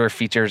interior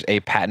features a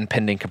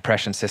patent-pending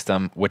compression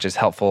system, which is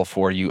helpful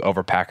for you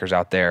overpackers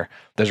out there.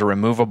 There's a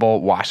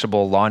removable,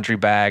 washable laundry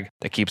bag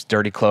that keeps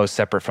dirty clothes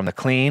separate from the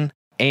clean.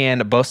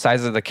 And both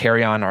sides of the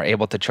carry-on are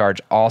able to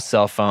charge all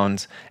cell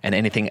phones and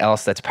anything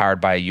else that's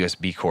powered by a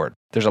USB cord.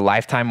 There's a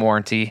lifetime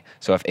warranty,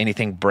 so if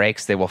anything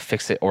breaks, they will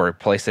fix it or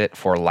replace it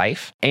for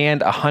life.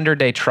 And a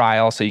 100-day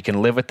trial, so you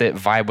can live with it,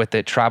 vibe with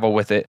it, travel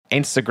with it,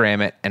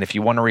 Instagram it, and if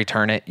you want to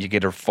return it, you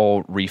get a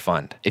full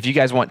refund. If you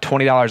guys want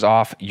 $20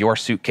 off your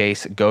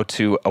suitcase, go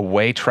to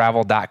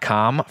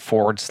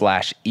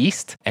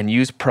awaytravel.com/east and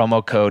use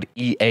promo code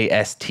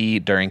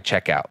EAST during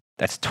checkout.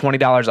 That's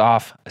 $20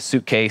 off a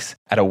suitcase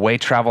at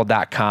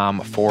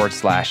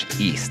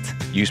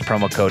awaytravel.com/east. Use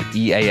promo code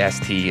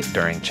EAST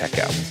during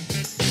checkout.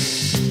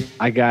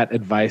 I got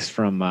advice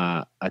from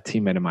a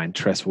teammate of mine,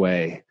 Tress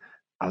Way.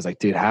 I was like,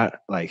 dude, how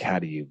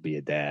do you be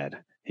a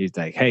dad? He's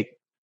like, hey,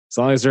 as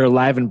long as they're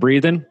alive and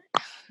breathing,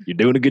 you're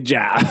doing a good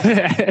job.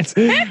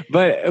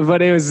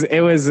 but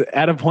it was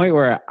at a point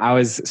where I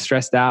was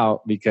stressed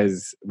out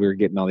because we were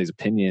getting all these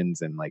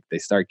opinions and like they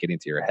start getting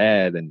to your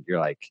head and you're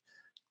like,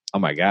 oh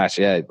my gosh,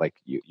 yeah, like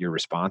you're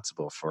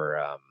responsible for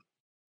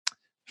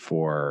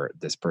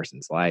this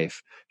person's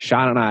life.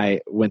 Sean and I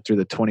went through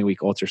the 20-week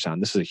ultrasound.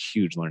 This was a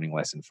huge learning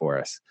lesson for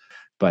us.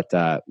 But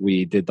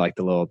we did like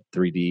the little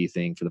 3D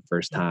thing for the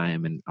first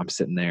time. And I'm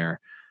sitting there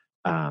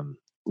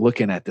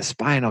looking at the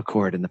spinal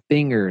cord and the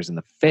fingers and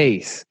the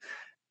face.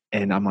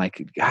 And I'm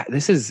like, God,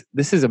 this is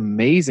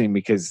amazing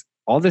because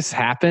all this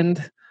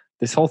happened.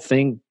 This whole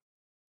thing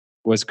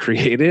was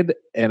created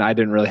and I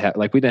didn't really have,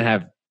 like, we didn't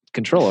have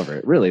control over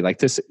it really. Like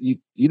this, you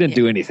didn't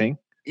do anything.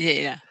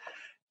 Yeah.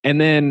 And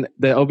then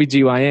the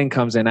OBGYN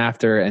comes in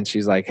after and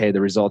she's like, hey,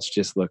 the results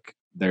just look,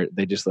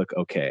 they just look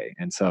okay.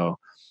 And so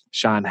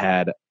Sean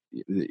had,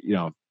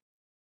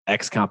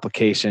 X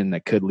complication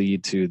that could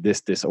lead to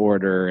this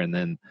disorder. And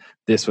then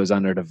this was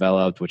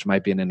underdeveloped, which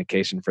might be an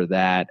indication for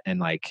that. And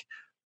like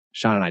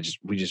Sean and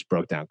we just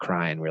broke down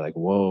crying. We're like,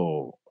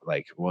 whoa,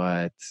 like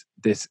what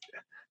the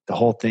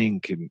whole thing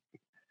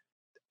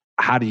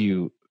how do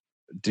you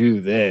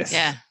do this?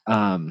 Yeah.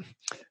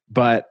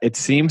 But it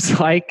seems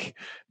like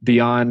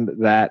beyond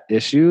that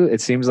issue,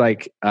 it seems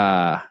like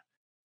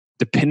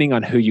depending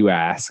on who you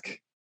ask,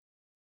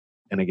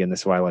 and again,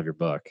 this is why I love your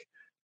book,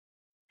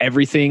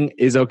 everything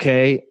is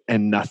okay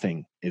and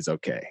nothing is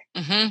okay.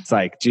 Mm-hmm. It's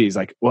like, geez,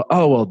 like,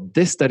 well,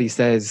 this study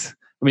says,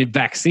 I mean,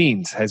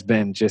 vaccines has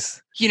been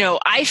just.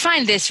 I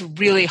find this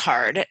really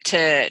hard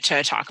to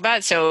talk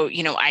about. So,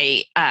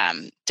 I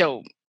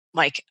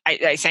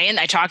say, and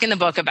I talk in the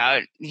book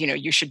about,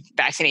 you should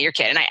vaccinate your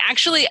kid. And I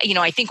actually,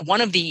 I think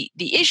one of the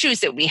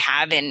issues that we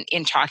have in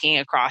talking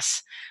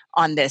across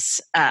on this,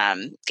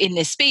 in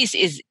this space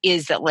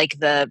is that like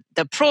the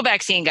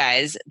pro-vaccine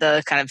guys,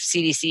 the kind of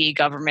CDC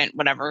government,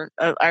 whatever,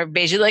 are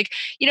basically like,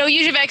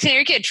 you should vaccinate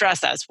your kid.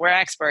 Trust us. We're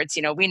experts.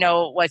 We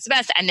know what's the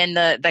best. And then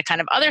the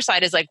kind of other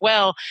side is like,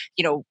 well,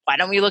 why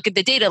don't we look at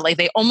the data? Like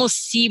they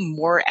almost seem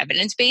more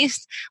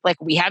evidence-based.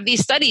 Like we have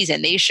these studies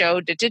and they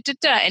show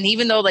and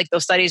even though like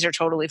those studies are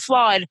totally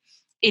flawed,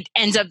 it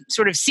ends up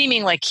sort of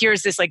seeming like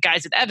here's this like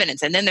guys with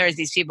evidence. And then there's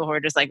these people who are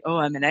just like, oh,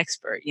 I'm an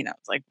expert.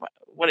 It's like, what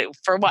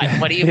for what?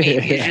 What do you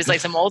mean? You're just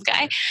like some old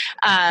guy.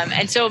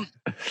 And so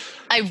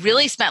I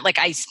really spent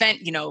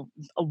a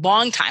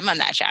long time on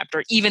that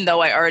chapter, even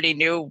though I already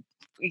knew,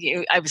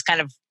 I was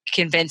kind of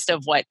convinced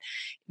of what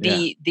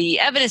the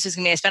evidence was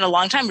going to be. I spent a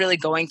long time really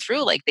going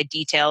through like the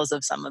details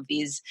of some of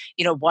these,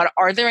 what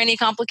are there any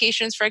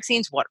complications for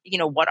vaccines? What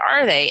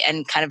are they?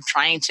 And kind of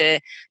trying to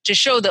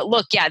show that,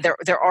 look,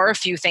 there are a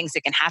few things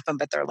that can happen,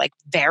 but they're like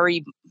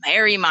very,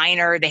 very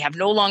minor. They have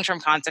no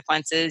long-term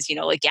consequences,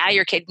 like,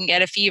 your kid can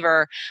get a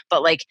fever,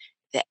 but like,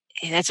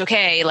 that's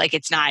okay. Like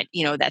it's not,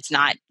 that's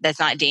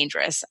not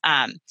dangerous.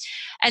 And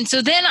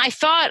so then I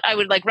thought I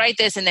would like write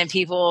this and then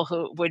people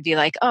who would be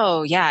like,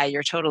 oh yeah,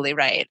 you're totally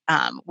right.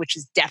 Which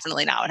is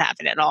definitely not what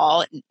happened at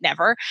all.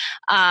 Never.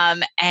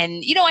 And,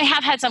 I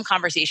have had some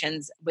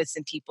conversations with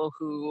some people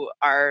who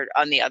are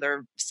on the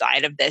other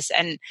side of this.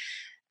 And,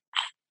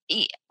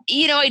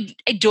 I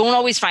don't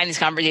always find these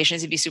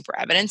conversations to be super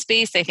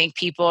evidence-based. I think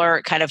people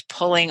are kind of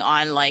pulling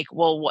on like,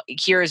 well,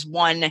 here's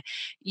one,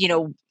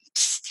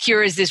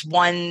 here is this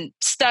one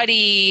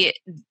study,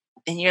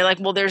 and you're like,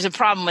 well, there's a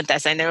problem with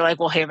this. And they're like,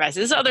 well, here is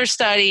this other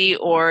study,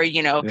 or,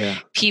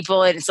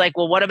 people, and it's like,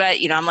 well, what about,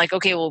 I'm like,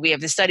 okay, well, we have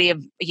the study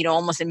of,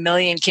 almost 1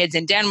 million kids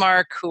in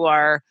Denmark who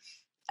are,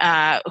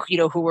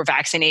 who were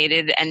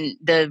vaccinated, and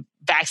the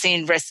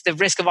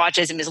risk of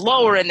autism is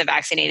lower in the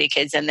vaccinated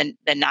kids than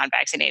the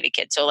non-vaccinated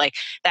kids. So like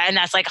that, and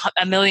that's like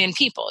 1 million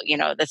people,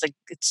 that's like,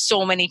 it's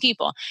so many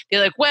people. They're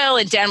like, well,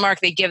 in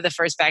Denmark, they give the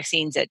first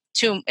vaccines at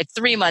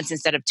 3 months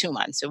instead of 2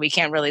 months. So we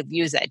can't really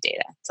use that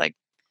data. It's like,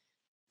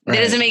 That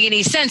doesn't make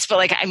any sense, but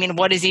like, I mean,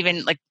 what is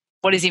even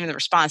the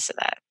response to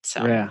that?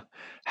 So, yeah.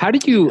 How do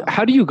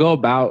you go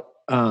about,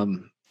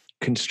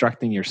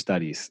 constructing your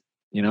studies?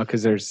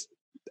 Cause there's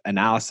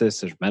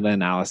analysis, there's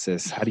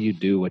meta-analysis. How do you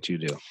do what you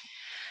do?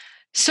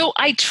 So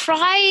I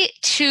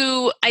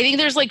think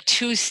there's like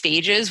 2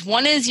 stages.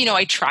 One is,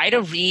 I try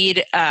to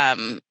read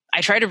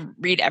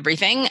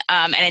everything.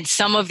 And in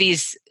some of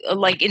these,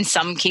 like in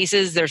some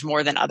cases, there's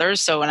more than others.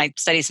 So when I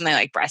study something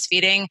like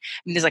breastfeeding,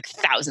 there's like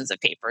thousands of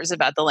papers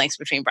about the links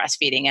between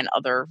breastfeeding and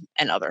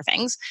other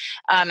things.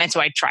 And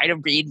so I try to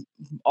read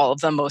all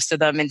of them, most of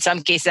them. In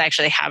some cases, I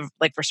actually have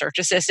like research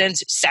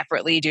assistants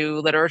separately do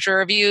literature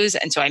reviews.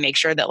 And so I make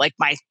sure that like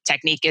my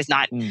technique is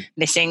not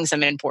missing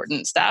some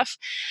important stuff.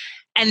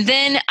 And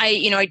then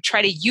I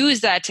try to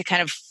use that to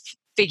kind of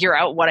figure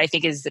out what I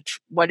think is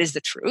what is the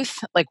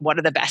truth, like what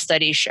do the best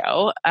studies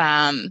show.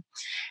 And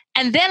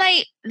then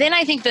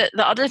I think that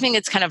the other thing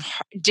that's kind of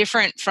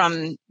different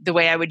from the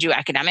way I would do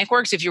academic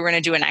work. So if you were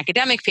going to do an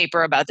academic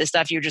paper about this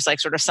stuff, you just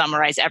like sort of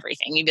summarize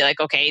everything. You'd be like,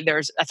 okay,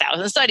 there's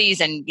 1,000 studies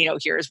and,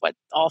 here's what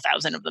all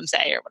 1,000 of them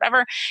say or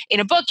whatever.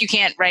 In a book, you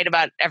can't write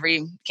about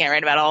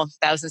all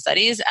 1,000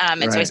 studies.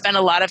 And so I spend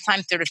a lot of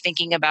time sort of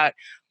thinking about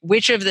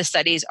which of the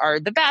studies are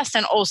the best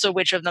and also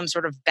which of them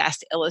sort of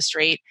best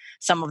illustrate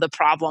some of the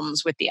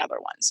problems with the other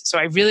ones. So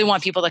I really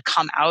want people to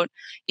come out,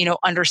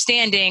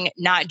 understanding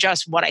not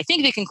just what I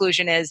think the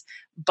conclusion is,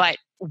 but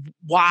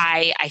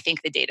why I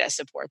think the data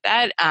support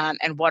that,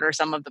 and what are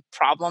some of the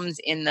problems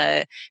in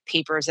the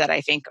papers that I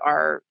think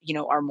are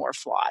more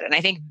flawed. And I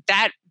think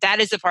that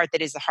is the part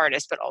that is the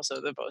hardest, but also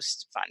the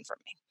most fun for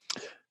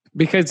me.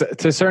 Because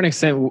to a certain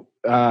extent,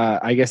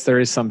 I guess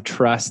there is some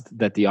trust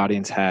that the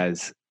audience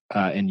has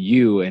in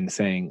you and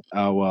saying,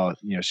 oh, well,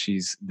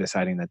 she's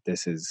deciding that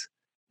this is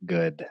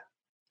good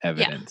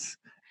evidence.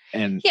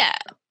 And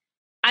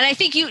I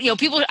think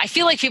people, I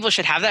feel like people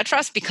should have that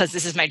trust because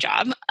this is my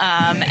job.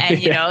 And,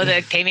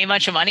 they pay me a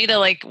bunch of money to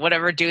like,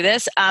 whatever, do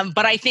this.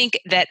 But I think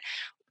that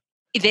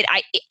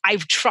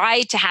I've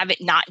tried to have it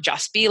not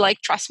just be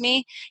like, trust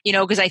me,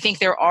 because I think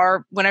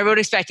when I wrote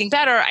Expecting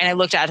Better and I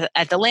looked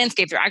at the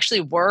landscape, there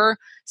actually were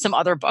some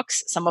other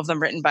books, some of them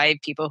written by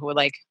people who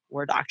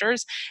were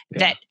doctors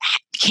that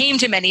came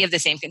to many of the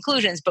same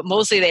conclusions, but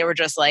mostly they were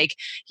just like,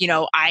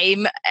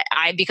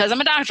 because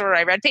I'm a doctor,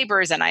 I read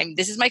papers and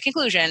this is my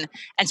conclusion.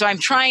 And so I'm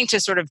trying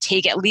to sort of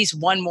take at least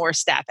one more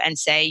step and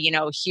say,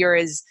 here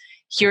is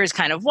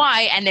kind of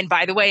why. And then,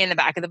 by the way, in the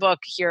back of the book,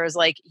 here is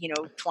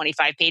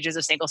 25 pages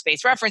of single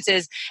space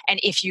references. And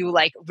if you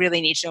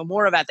really need to know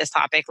more about this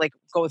topic,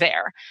 go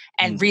there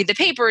and read the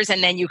papers,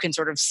 and then you can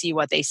sort of see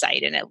what they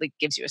cite, and it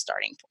gives you a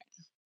starting point.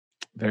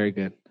 Very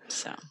good.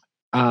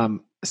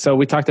 So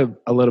we talked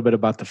a little bit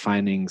about the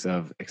findings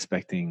of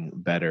Expecting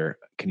Better.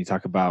 Can you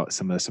talk about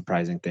some of the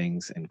surprising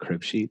things in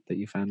Crib Sheet that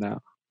you found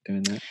out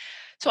doing that?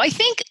 So I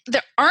think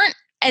there aren't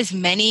as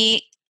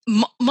many,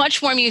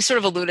 much more, I mean, you sort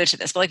of alluded to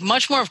this, but like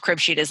much more of Crib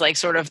Sheet is like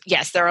sort of,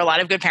 yes, there are a lot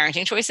of good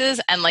parenting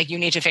choices and like you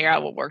need to figure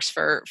out what works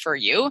for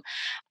you.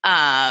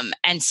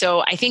 And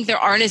so I think there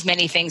aren't as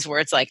many things where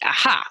it's like,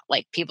 aha,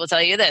 like people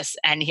tell you this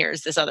and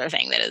here's this other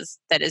thing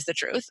that is the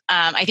truth.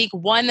 I think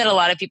one that a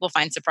lot of people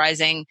find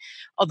surprising,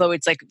 although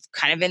it's like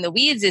kind of in the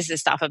weeds, is the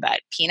stuff about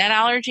peanut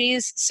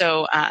allergies.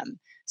 So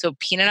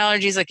peanut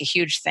allergy is like a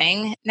huge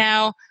thing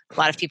now. A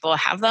lot of people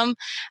have them.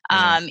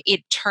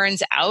 It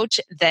turns out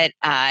that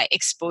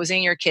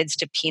exposing your kids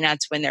to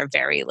peanuts when they're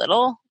very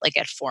little, like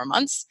at 4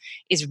 months,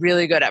 is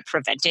really good at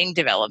preventing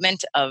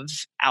development of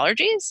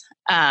allergies.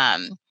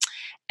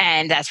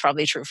 And that's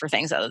probably true for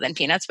things other than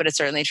peanuts, but it's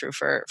certainly true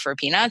for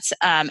peanuts.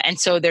 And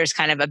so there's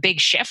kind of a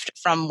big shift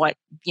from what,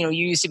 you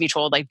used to be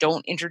told, like,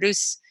 don't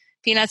introduce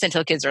peanuts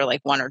until kids are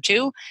like 1 or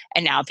 2.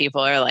 And now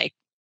people are like,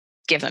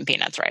 give them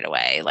peanuts right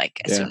away, like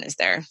as soon as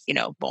they're,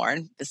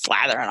 born,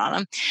 slathering on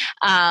them.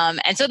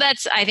 And so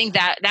I think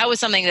that was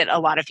something that a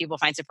lot of people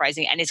find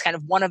surprising. And it's kind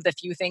of one of the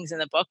few things in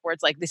the book where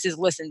it's like, this is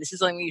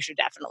something you should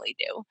definitely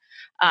do,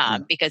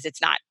 because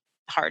it's not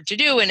hard to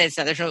do. And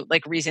there's no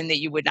like reason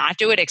that you would not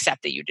do it,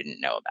 except that you didn't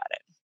know about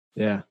it.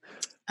 Yeah.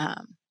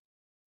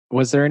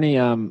 Was there any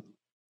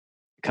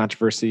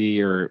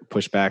controversy or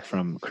pushback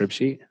from Crib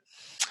Sheet?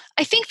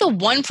 I think the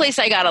one place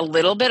I got a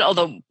little bit,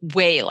 although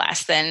way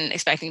less than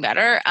Expecting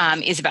Better,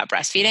 is about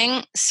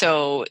breastfeeding.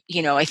 So,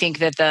 I think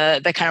that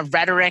the kind of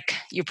rhetoric,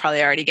 you're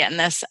probably already getting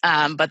this,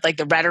 but like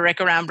the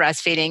rhetoric around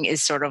breastfeeding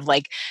is sort of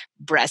like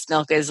breast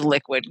milk is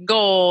liquid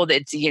gold.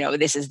 It's,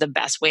 this is the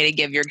best way to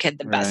give your kid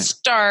the best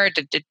start.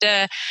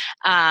 And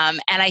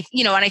I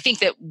think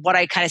that what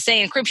I kind of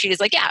say in Crib Sheet is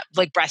like, yeah,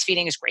 like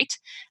breastfeeding is great.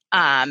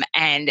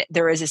 And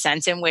there is a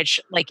sense in which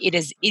like it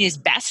is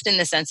best in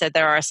the sense that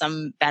there are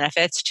some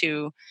benefits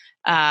to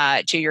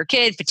your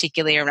kid,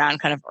 particularly around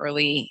kind of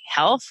early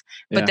health,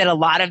 but that a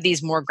lot of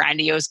these more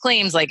grandiose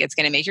claims, like it's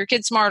going to make your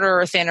kid smarter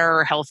or thinner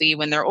or healthy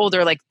when they're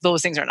older, like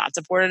those things are not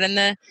supported in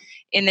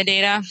the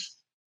data.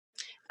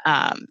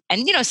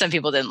 And some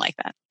people didn't like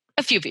that.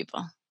 A few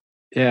people.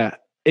 Yeah.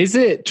 Is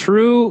it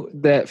true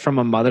that from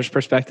a mother's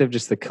perspective,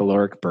 just the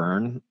caloric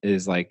burn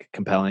is like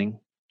compelling?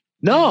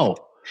 No.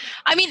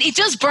 I mean, it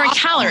does burn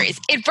calories.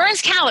 It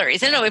burns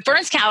calories. No, it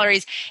burns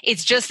calories.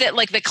 It's just that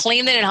like the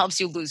claim that it helps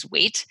you lose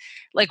weight,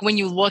 like when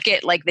you look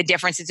at like the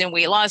differences in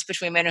weight loss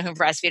between men who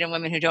breastfeed and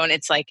women who don't,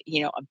 it's like,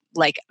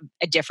 like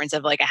a difference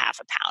of like a half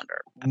a pound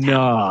or a pound.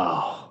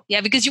 No. Yeah,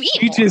 because you eat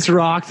more. You just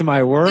rocked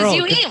my world. Because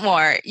you eat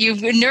more. You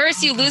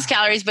nurse, you lose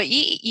calories, but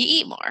you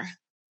eat more because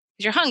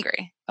you're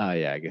hungry. Oh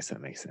yeah, I guess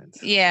that makes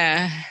sense.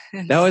 Yeah.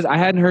 I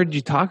hadn't heard you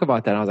talk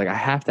about that. I was like, I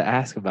have to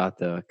ask about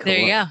the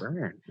caloric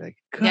burn. Like,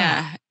 God.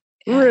 Yeah.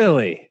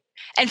 Really?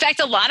 In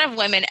fact, a lot of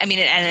women, I mean,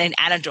 in an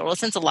anecdotal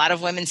sense, a lot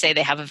of women say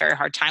they have a very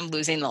hard time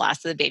losing the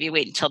last of the baby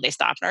weight until they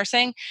stop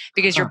nursing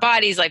because your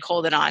body's like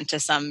holding on to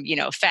some,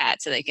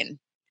 fat so they can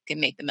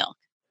make the milk.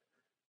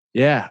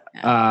 Yeah.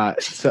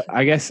 So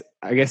I guess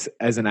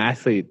as an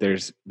athlete,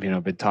 there's,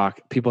 been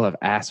talk, people have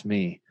asked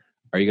me,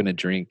 are you going to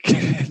drink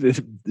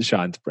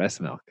Sean's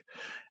breast milk?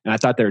 And I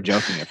thought they were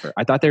joking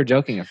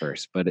at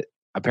first. But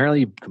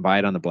apparently you can buy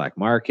it on the black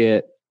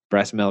market,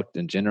 breast milk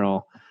in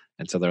general.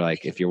 And so they're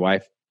like, if your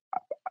wife,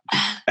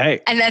 hey.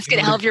 And that's going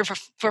to help your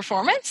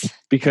performance?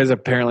 Because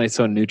apparently it's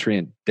so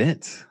nutrient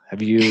dense. Are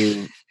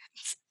we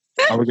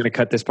going to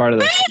cut this part of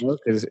the show?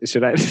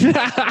 Should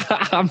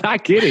I? I'm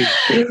not kidding.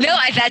 No,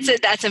 that's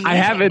amazing. I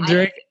haven't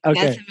drank.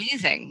 Okay. That's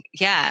amazing.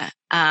 Yeah.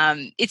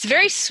 It's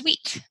very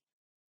sweet.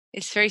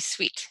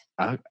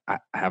 I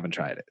haven't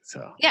tried it.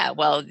 So yeah,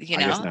 well, I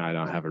guess now I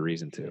don't have a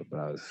reason to, but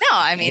I was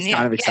kind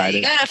of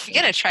excited. You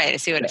gotta try it to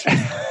see what it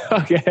tastes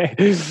like.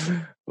 Okay.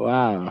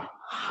 Wow.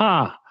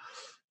 Huh.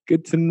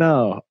 Good to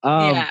know.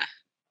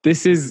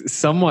 This is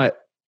somewhat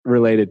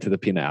related to the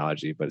peanut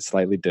allergy, but it's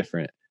slightly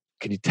different.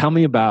 Can you tell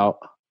me about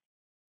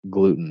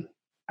gluten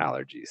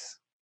allergies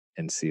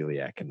and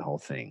celiac and the whole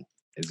thing?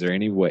 Is there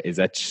any way? Is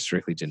that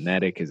strictly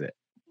genetic? Is it?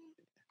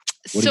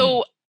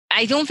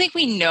 I don't think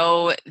we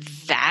know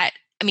that.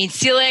 I mean,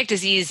 celiac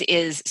disease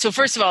is, so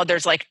first of all,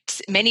 there's like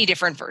many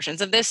different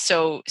versions of this.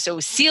 So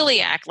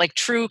celiac, like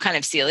true kind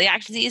of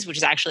celiac disease, which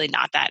is actually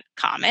not that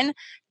common,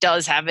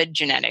 does have a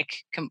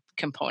genetic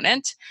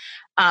component.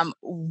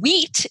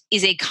 Wheat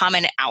is a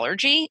common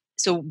allergy.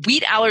 So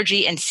wheat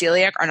allergy and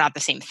celiac are not the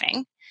same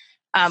thing.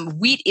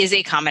 Wheat is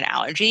a common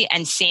allergy,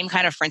 and same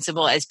kind of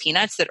principle as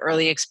peanuts, that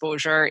early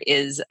exposure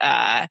is,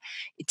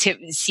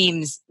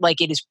 seems like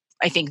it is.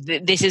 I think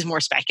this is more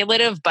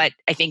speculative, but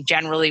I think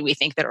generally we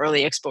think that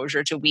early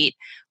exposure to wheat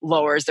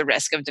lowers the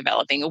risk of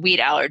developing a wheat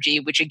allergy,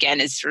 which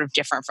again is sort of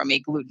different from a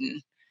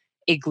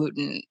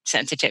gluten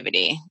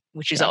sensitivity,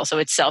 which is also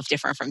itself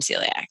different from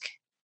celiac.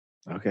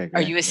 Okay. Great.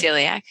 Are you a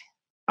celiac?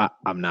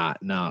 I'm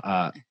not.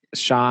 No.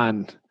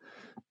 Sean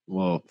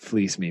will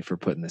fleece me for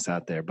putting this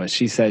out there, but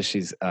she says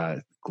she's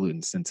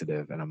gluten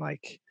sensitive, and I'm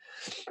like,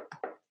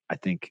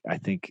 I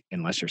think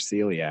unless you're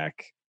celiac,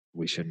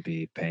 we shouldn't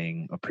be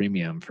paying a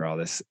premium for all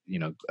this,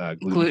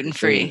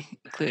 gluten-free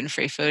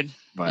food.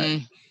 But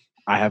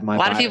I have my a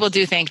lot bias. of people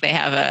do think they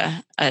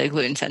have a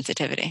gluten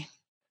sensitivity.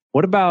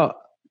 What about,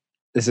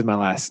 this is my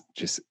last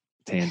just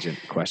tangent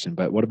question,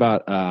 but what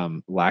about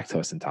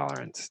lactose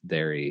intolerance,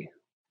 dairy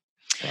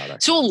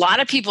products? So a lot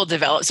of people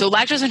develop, so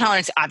lactose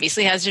intolerance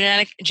obviously has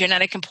a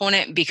genetic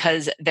component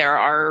because there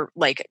are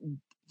like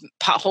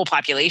whole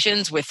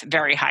populations with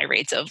very high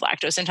rates of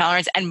lactose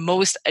intolerance. And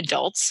most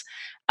adults,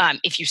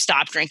 if you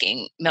stop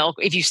drinking milk,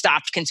 if you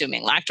stopped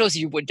consuming lactose,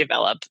 you would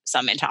develop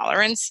some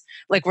intolerance.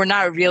 Like we're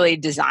not really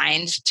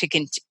designed to,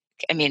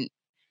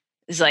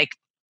 it's like,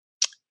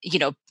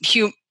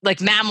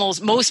 like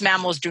mammals, most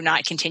mammals do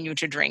not continue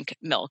to drink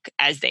milk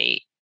as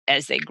they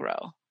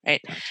grow.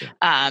 Right.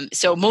 Gotcha.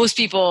 So most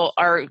people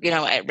are,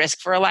 at risk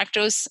for a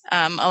lactose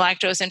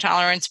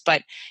intolerance,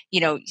 but,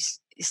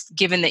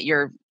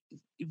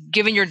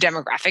 given your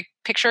demographic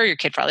picture, your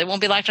kid probably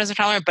won't be lactose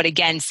intolerant. But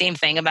again, same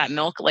thing about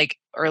milk, like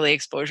early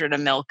exposure to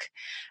milk,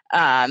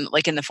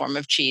 like in the form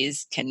of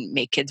cheese, can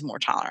make kids more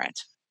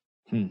tolerant.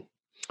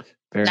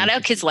 Not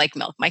all kids like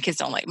milk. My kids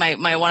don't like,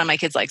 one of my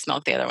kids likes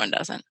milk. The other one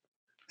doesn't.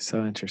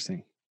 So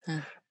interesting.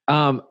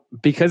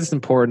 Because it's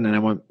important and I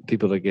want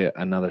people to get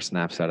another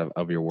snapshot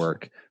of your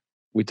work.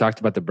 We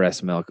talked about the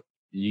breast milk.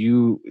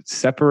 You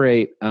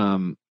separate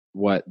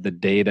what the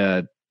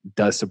data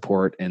does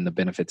support and the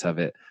benefits of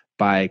it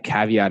by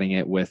caveating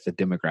it with the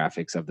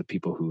demographics of the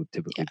people who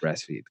typically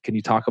breastfeed. Can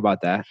you talk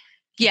about that?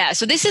 Yeah,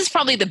 so this is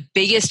probably the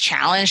biggest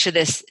challenge to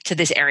this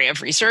area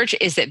of research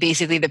is that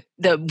basically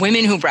the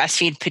women who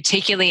breastfeed,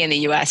 particularly in the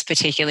US,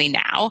 particularly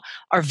now,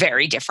 are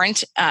very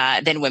different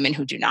than women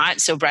who do not.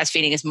 So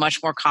breastfeeding is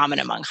much more common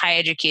among high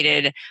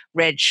educated,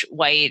 rich,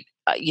 white,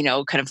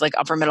 kind of like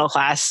upper middle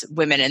class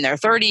women in their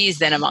 30s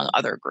than among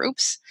other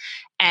groups.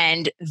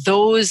 And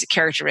those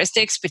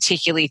characteristics,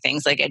 particularly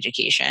things like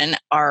education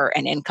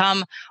and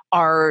income,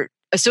 are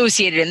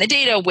associated in the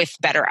data with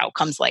better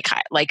outcomes like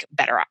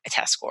better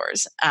test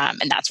scores.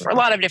 And that's for a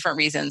lot of different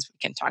reasons. We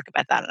can talk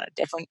about that on a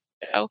different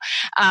show.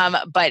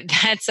 But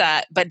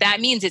that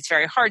means it's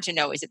very hard to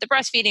know, is it the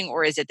breastfeeding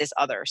or is it this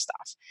other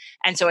stuff?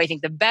 And so I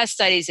think the best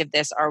studies of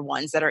this are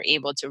ones that are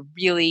able to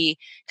really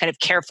kind of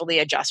carefully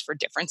adjust for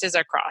differences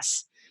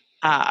across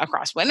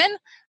women,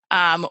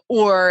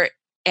 or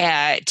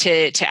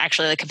to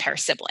actually like compare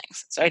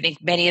siblings. So I think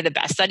many of the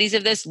best studies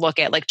of this look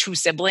at like two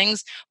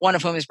siblings, one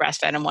of whom is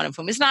breastfed and one of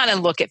whom is not,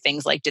 and look at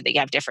things like, did they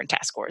have different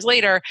test scores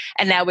later?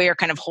 And that way you're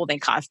kind of holding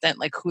constant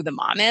like who the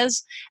mom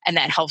is. And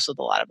that helps with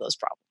a lot of those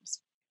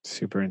problems.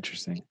 Super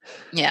interesting.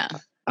 Yeah.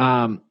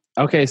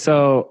 Okay.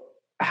 So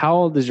how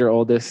old is your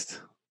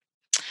oldest?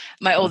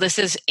 My oldest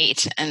is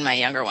 8 and my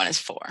younger one is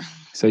 4.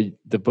 So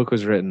the book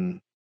was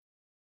written.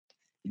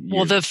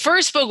 Well, the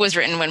first book was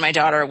written when my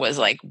daughter was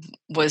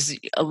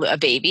a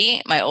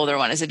baby. My older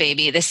one is a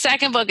baby. The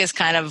second book was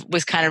kind of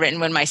written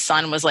when my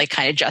son was like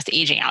kind of just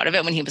aging out of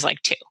it, when he was like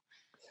 2.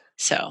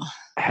 So,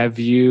 have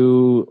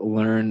you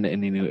learned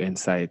any new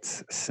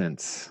insights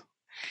since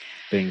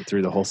being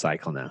through the whole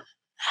cycle now?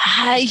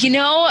 I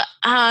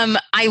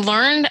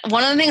learned,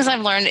 one of the things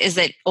I've learned is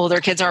that older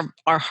kids are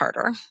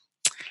harder.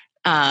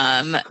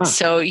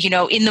 So,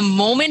 in the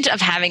moment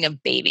of having a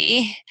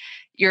baby,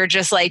 you're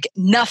just like,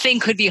 nothing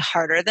could be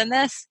harder than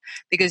this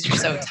because you're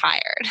so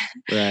tired.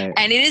 Right.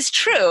 And it is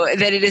true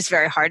that it is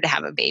very hard to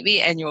have a baby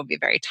and you will be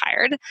very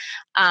tired.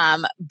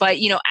 But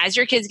as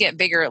your kids get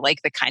bigger,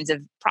 like the kinds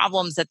of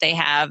problems that they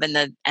have and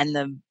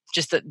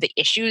the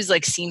issues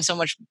like seem so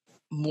much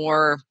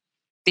more,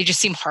 they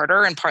just seem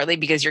harder, and partly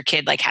because your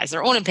kid like has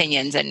their own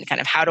opinions and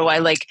kind of how do I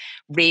like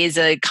raise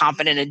a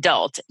competent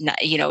adult,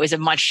 is a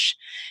much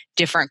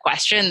different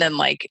question than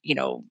like,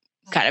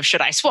 kind of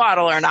should I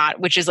swaddle or not,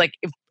 which is like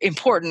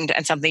important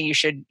and something you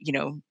should,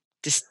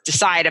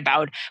 decide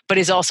about, but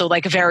is also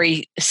like a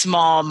very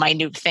small,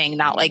 minute thing,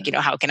 not like,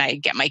 how can I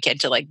get my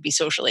kid to like be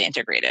socially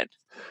integrated?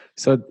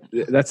 So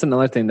that's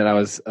another thing that I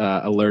was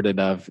alerted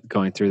of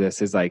going through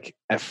this is like,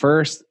 at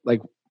first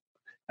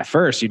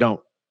you don't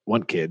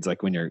want kids,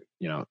 like when you're,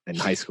 in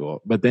high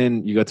school, but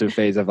then you go through a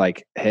phase of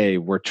like, hey,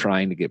 we're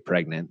trying to get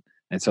pregnant.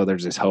 And so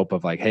there's this hope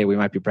of like, hey, we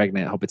might be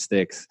pregnant. Hope it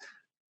sticks.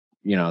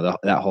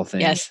 That whole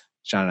thing. Yes.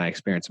 Sean and I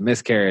experienced a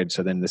miscarriage.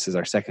 So then this is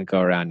our second go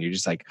around. You're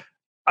just like,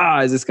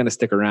 is this going to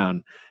stick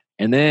around?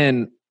 And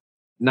then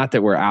not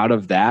that we're out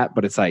of that,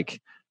 but it's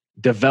like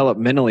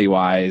developmentally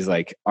wise,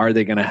 like, are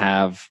they going to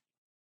have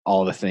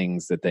all the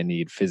things that they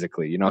need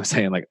physically? You know what I'm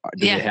saying? Like,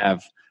 do they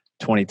have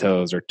 20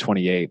 toes or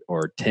 28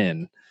 or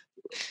 10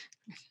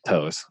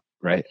 toes,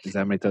 right? Is that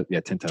how many toes?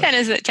 Yeah, 10 toes. 10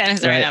 is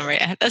the right number.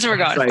 Yeah, that's what we're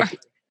going for.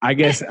 I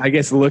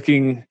guess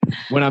looking,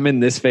 when I'm in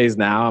this phase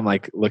now, I'm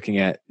like looking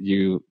at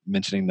you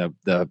mentioning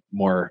the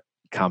more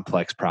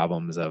complex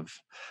problems of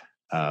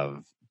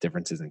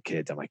differences in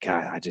kids. I'm like,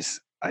 God, I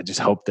just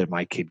hope that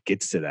my kid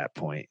gets to that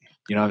point.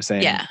 You know what I'm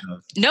saying? Yeah.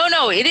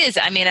 No, it is.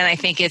 I mean, and I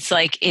think it's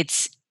like,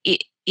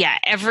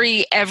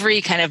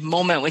 every kind of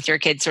moment with your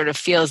kid sort of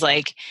feels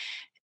like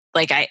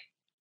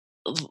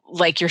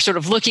like you're sort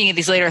of looking at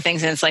these later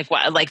things and it's like,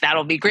 well, like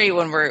that'll be great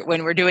when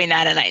we're doing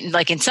that. And I,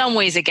 like, in some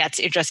ways it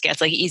just gets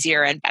like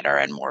easier and better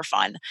and more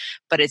fun,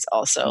 but it's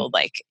also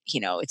like,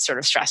 it's sort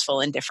of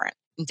stressful in different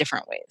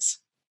ways.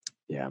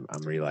 Yeah.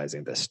 I'm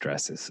realizing the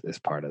stress is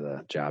part of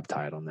the job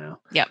title now.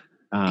 Yep.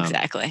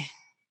 Exactly.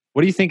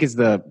 What do you think is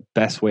the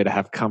best way to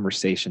have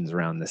conversations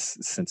around this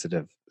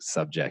sensitive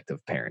subject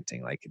of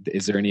parenting? Like,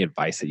 is there any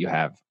advice that you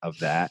have of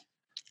that?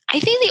 I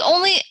think the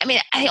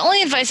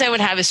only advice I would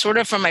have is sort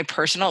of from my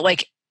personal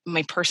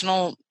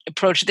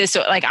approach to this.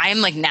 So like, I am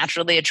like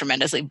naturally a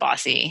tremendously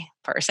bossy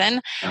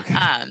person. Okay.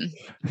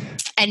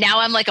 And now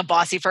I'm like a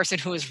bossy person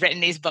who has written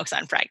these books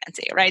on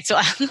pregnancy. Right. So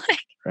I'm like,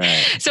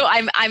 right. So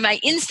I'm my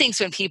instincts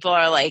when people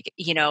are like,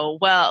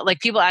 well, like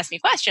people ask me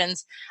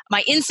questions,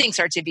 my instincts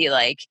are to be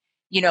like,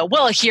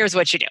 well, here's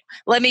what you do.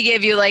 Let me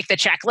give you like the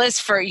checklist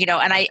for,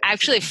 and I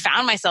actually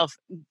found myself,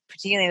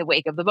 particularly in the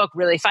wake of the book,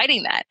 really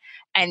fighting that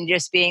and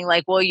just being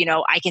like, well,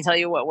 I can tell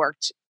you what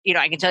worked,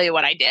 I can tell you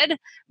what I did,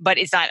 but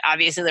it's not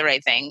obviously the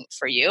right thing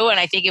for you. And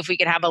I think if we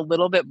could have a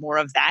little bit more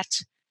of that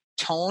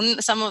tone,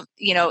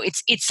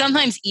 it's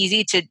sometimes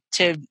easy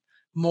to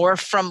morph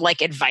from like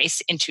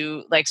advice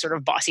into like sort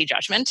of bossy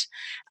judgment,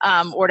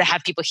 or to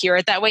have people hear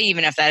it that way,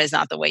 even if that is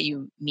not the way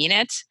you mean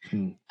it.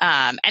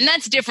 And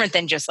that's different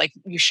than just like,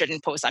 you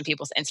shouldn't post on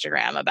people's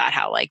Instagram about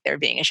how like they're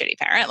being a shitty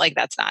parent. Like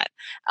that's not,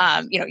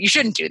 you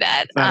shouldn't do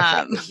that.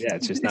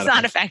 It's just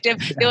not effective.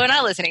 They're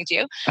not listening to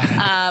you.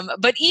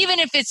 But even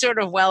if it's sort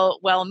of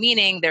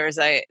well-meaning, there's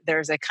a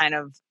kind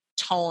of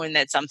tone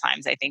that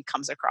sometimes I think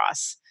comes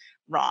across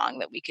wrong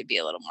that we could be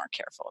a little more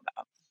careful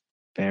about.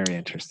 Very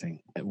interesting.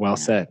 Well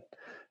said.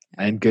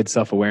 And good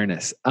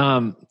self-awareness.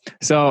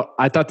 So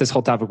I thought this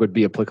whole topic would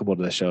be applicable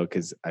to the show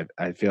because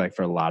I feel like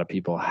for a lot of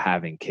people,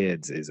 having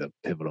kids is a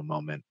pivotal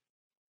moment,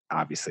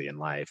 obviously in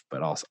life,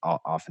 but also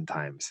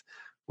oftentimes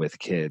with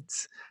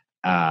kids.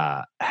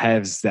 I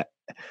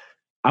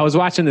was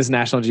watching this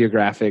National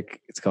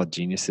Geographic, it's called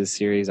Geniuses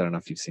series. I don't know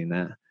if you've seen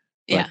that,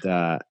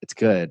 but it's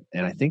good.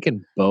 And I think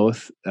in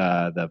both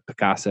the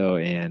Picasso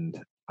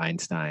and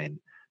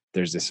Einstein,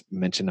 there's this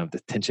mention of the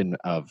tension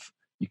of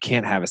you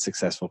can't have a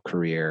successful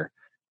career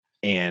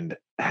and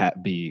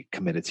be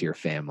committed to your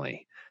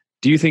family.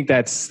 Do you think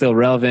that's still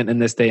relevant in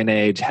this day and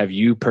age? Have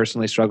you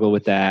personally struggled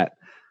with that?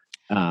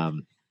 I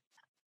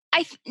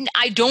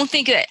don't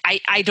think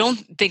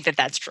that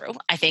that's true.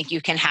 I think you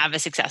can have a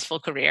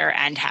successful career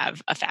and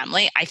have a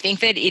family. I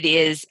think that it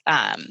is,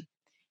 I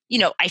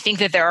think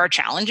that there are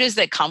challenges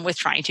that come with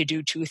trying to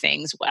do two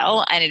things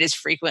well. And it is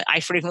I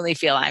frequently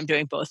feel I'm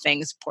doing both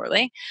things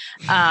poorly,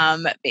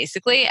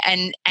 basically.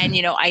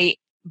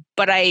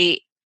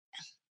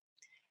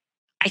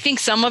 I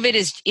think some of it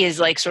is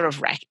like sort of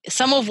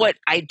some of what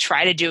I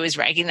try to do is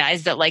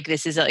recognize that like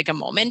this is like a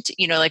moment,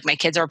 like my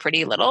kids are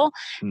pretty little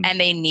and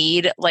they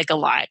need like a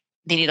lot.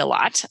 They need a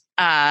lot.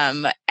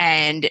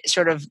 And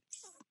sort of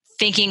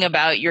thinking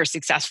about your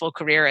successful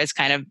career as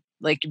kind of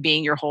like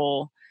being your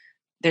whole,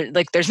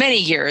 there's many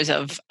years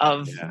of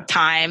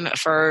time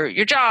for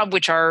your job,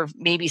 which are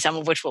maybe some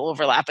of which will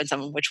overlap and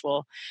some of which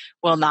will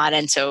not.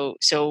 And so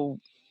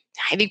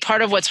I think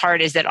part of what's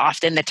hard is that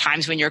often the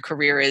times when your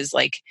career is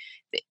like,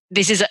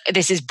 this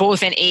is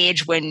both an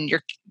age when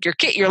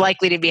you're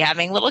likely to be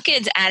having little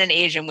kids and an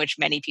age in which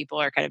many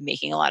people are kind of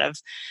making a lot of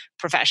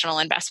professional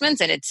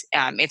investments, and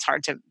it's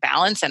hard to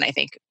balance. And I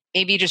think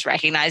maybe just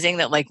recognizing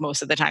that like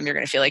most of the time you're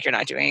going to feel like you're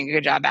not doing a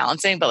good job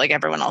balancing, but like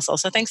everyone else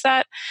also thinks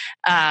that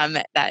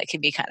that can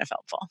be kind of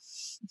helpful.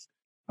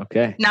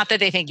 Okay. Not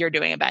that they think you're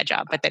doing a bad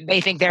job, but that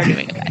they think they're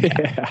doing a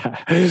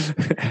bad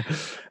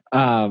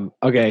job.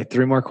 Okay,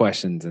 3 more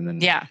questions and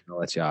then I'll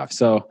let you off.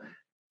 So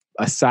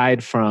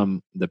aside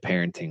from the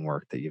parenting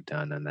work that you've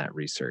done and that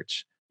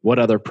research, what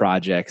other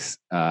projects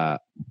are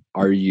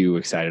you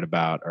excited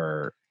about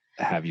or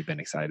have you been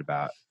excited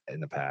about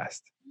in the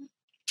past?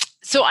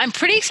 So I'm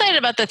pretty excited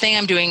about the thing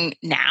I'm doing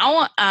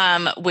now,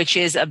 which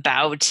is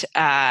about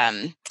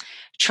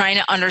trying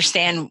to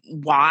understand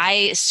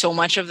why so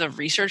much of the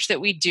research that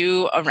we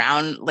do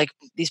around like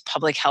these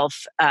public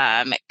health,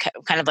 kind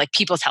of like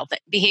people's health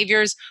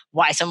behaviors,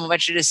 why so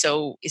much of it is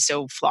so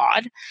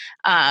flawed.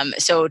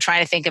 So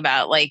trying to think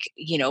about like,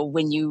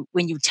 when you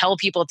tell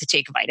people to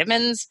take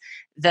vitamins,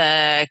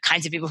 the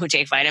kinds of people who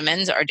take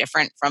vitamins are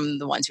different from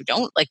the ones who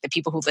don't. Like the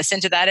people who listen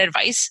to that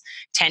advice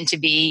tend to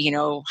be,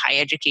 high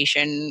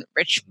education,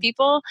 rich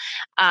people.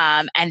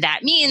 And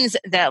that means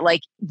that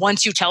like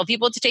once you tell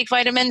people to take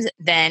vitamins,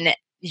 then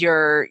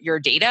your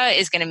data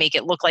is going to make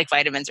it look like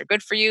vitamins are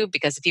good for you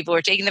because the people who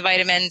are taking the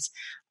vitamins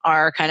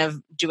are kind of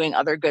doing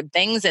other good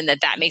things, and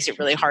that makes it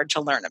really hard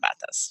to learn about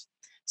this.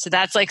 So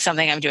that's like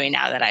something I'm doing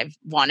now that I've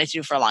wanted to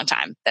do for a long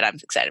time that I'm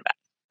excited about.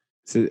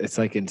 So it's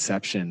like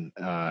Inception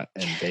and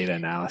data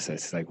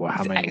analysis. Like, well,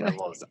 how many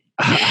levels?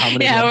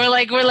 We're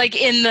like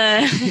in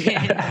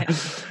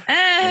the.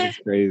 That's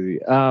crazy.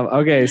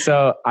 Okay,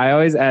 so I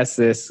always ask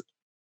this,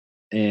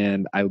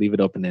 and I leave it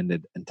open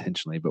ended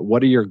intentionally. But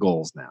what are your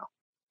goals now?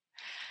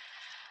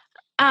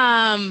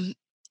 I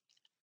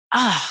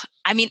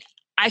mean,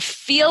 I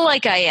feel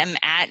like I am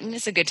and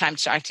it's a good time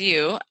to talk to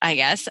you, I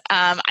guess.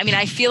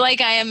 I feel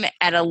like I am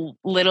at a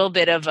little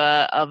bit of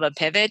a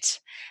pivot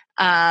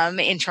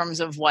in terms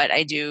of what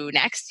I do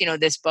next.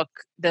 This book,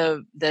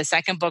 the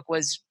second book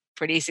was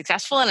pretty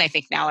successful, and I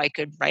think now I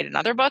could write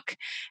another book.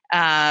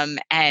 But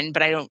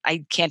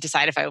I can't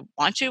decide if I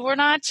want to or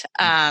not.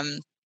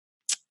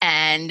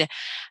 And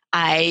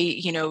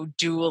I'm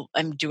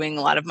doing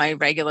a lot of my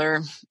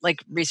regular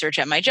research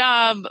at my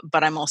job,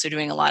 but I'm also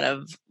doing a lot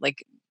of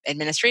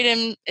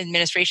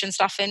administration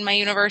stuff in my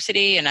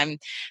university, and I'm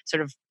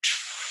sort of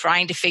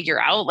trying to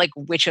figure out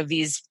which of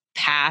these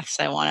paths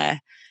I want to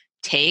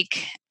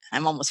take.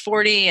 I'm almost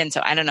 40, and so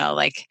I don't know.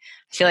 I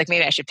feel like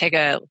maybe I should pick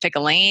a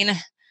lane.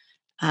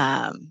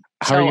 I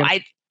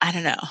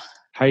don't know.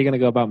 How are you going to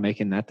go about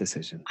making that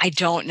decision? I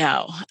don't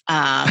know.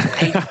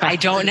 I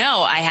don't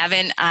know. I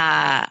haven't.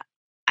 I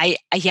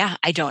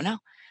don't know.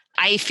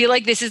 I feel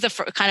like this is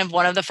kind of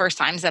one of the first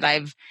times that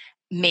I've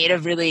made a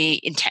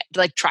really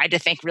tried to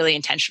think really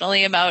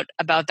intentionally about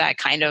that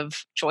kind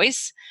of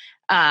choice.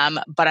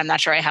 But I'm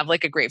not sure I have a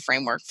great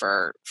framework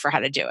for how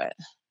to do it.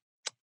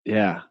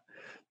 Yeah.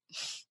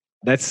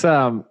 That's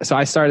so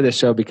I started this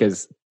show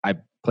because I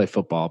play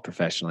football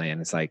professionally,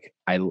 and it's I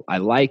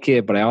like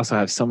it, but I also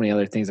have so many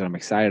other things that I'm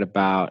excited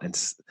about. And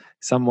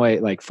some way,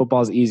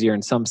 football is easier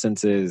in some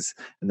senses,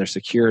 and there's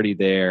security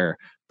there,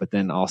 but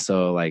then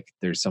also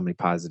there's so many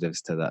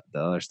positives to the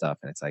other stuff.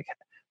 And it's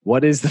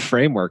what is the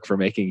framework for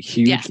making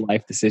huge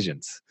life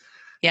decisions?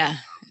 Yeah.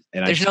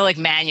 And there's no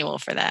manual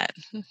for that.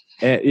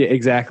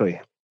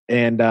 Exactly.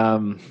 And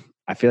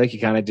I feel like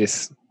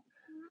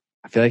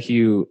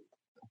you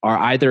are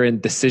either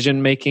in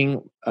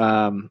decision-making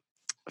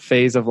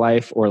phase of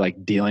life, or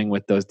dealing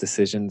with those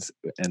decisions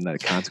and the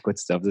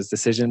consequences of those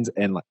decisions.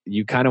 And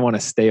you kind of want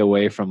to stay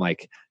away from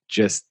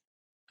just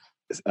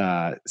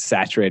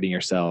saturating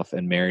yourself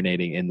and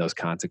marinating in those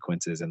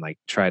consequences, and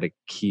try to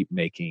keep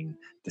making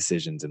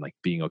decisions and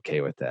being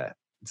okay with that.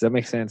 Does that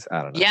make sense?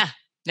 I don't know. Yeah,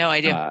 no,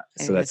 I do.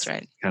 So that's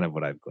right. Kind of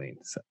what I've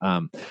gleaned. So,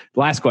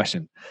 last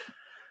question: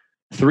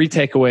 3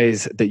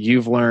 takeaways that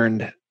you've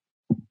learned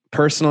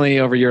personally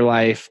over your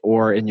life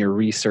or in your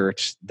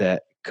research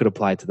that could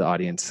apply to the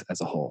audience as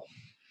a whole.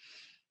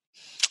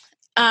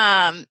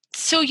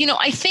 So,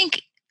 I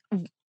think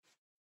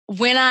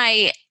when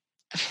I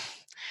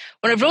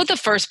wrote the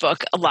first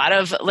book, a lot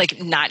of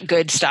not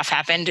good stuff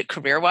happened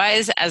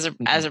career-wise as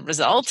a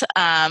result.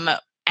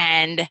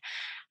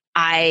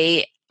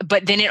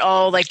 But then it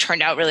all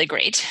turned out really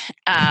great.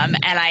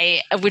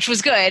 Which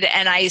was good.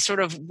 And I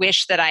sort of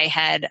wish that I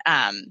had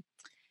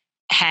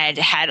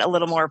a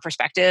little more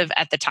perspective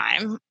at the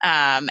time.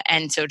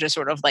 And so to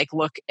sort of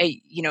look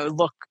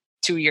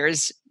 2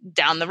 years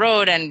down the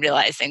road and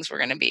realize things were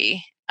going to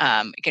be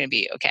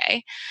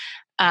okay.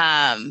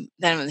 Then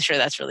I'm sure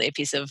that's really a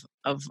piece of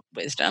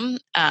wisdom.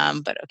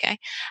 But okay.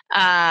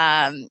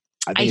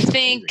 I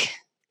think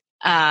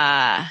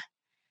I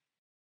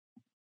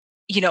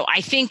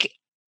think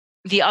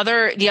the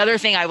other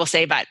thing I will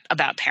say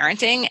about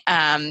parenting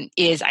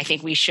is I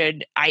think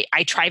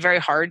I try very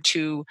hard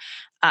to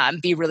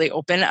be really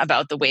open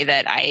about the way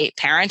that I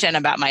parent and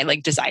about my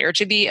desire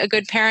to be a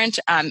good parent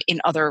in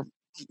other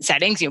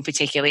settings,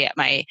 particularly at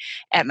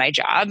my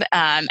job.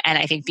 And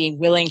I think being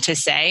willing to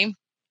say,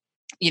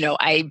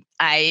 I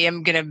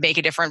am going to make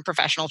a different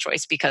professional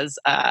choice because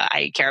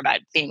I care about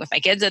being with my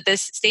kids at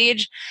this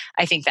stage.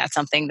 I think that's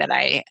something that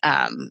I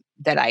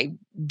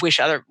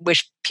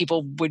wish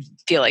people would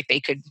feel like they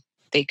could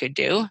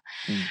do.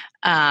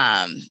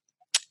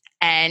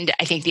 And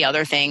I think the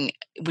other thing,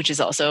 which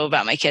is also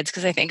about my kids,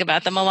 because I think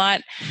about them a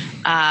lot,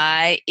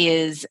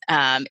 is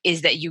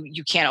that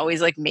you can't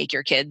always make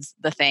your kids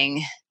the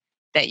thing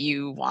that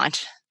you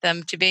want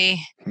them to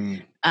be,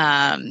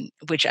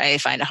 which I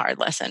find a hard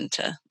lesson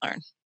to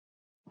learn.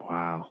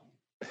 Wow.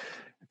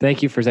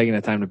 Thank you for taking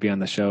the time to be on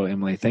the show,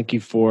 Emily. Thank you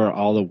for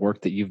all the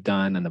work that you've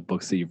done and the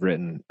books that you've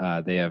written.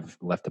 They have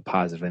left a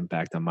positive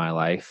impact on my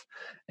life,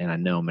 and I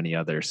know many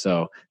others.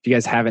 So if you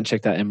guys haven't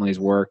checked out Emily's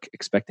work,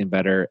 Expecting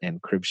Better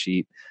and Crib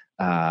Sheet,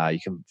 you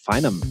can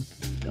find them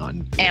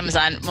on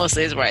Amazon.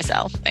 Mostly is where I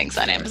sell things,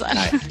 on Amazon.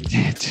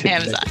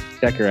 Amazon.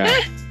 Check her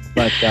out.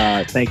 But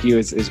thank you.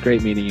 It's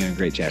great meeting you and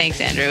great chatting. Thanks,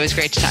 Andrew. It was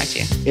great to talk to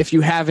you. If you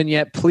haven't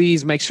yet,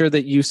 please make sure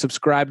that you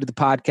subscribe to the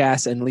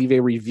podcast and leave a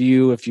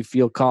review if you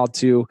feel called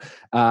to.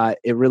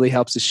 It really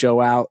helps the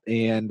show out.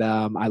 And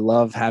I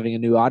love having a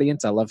new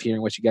audience. I love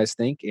hearing what you guys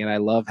think. And I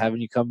love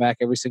having you come back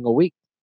every single week.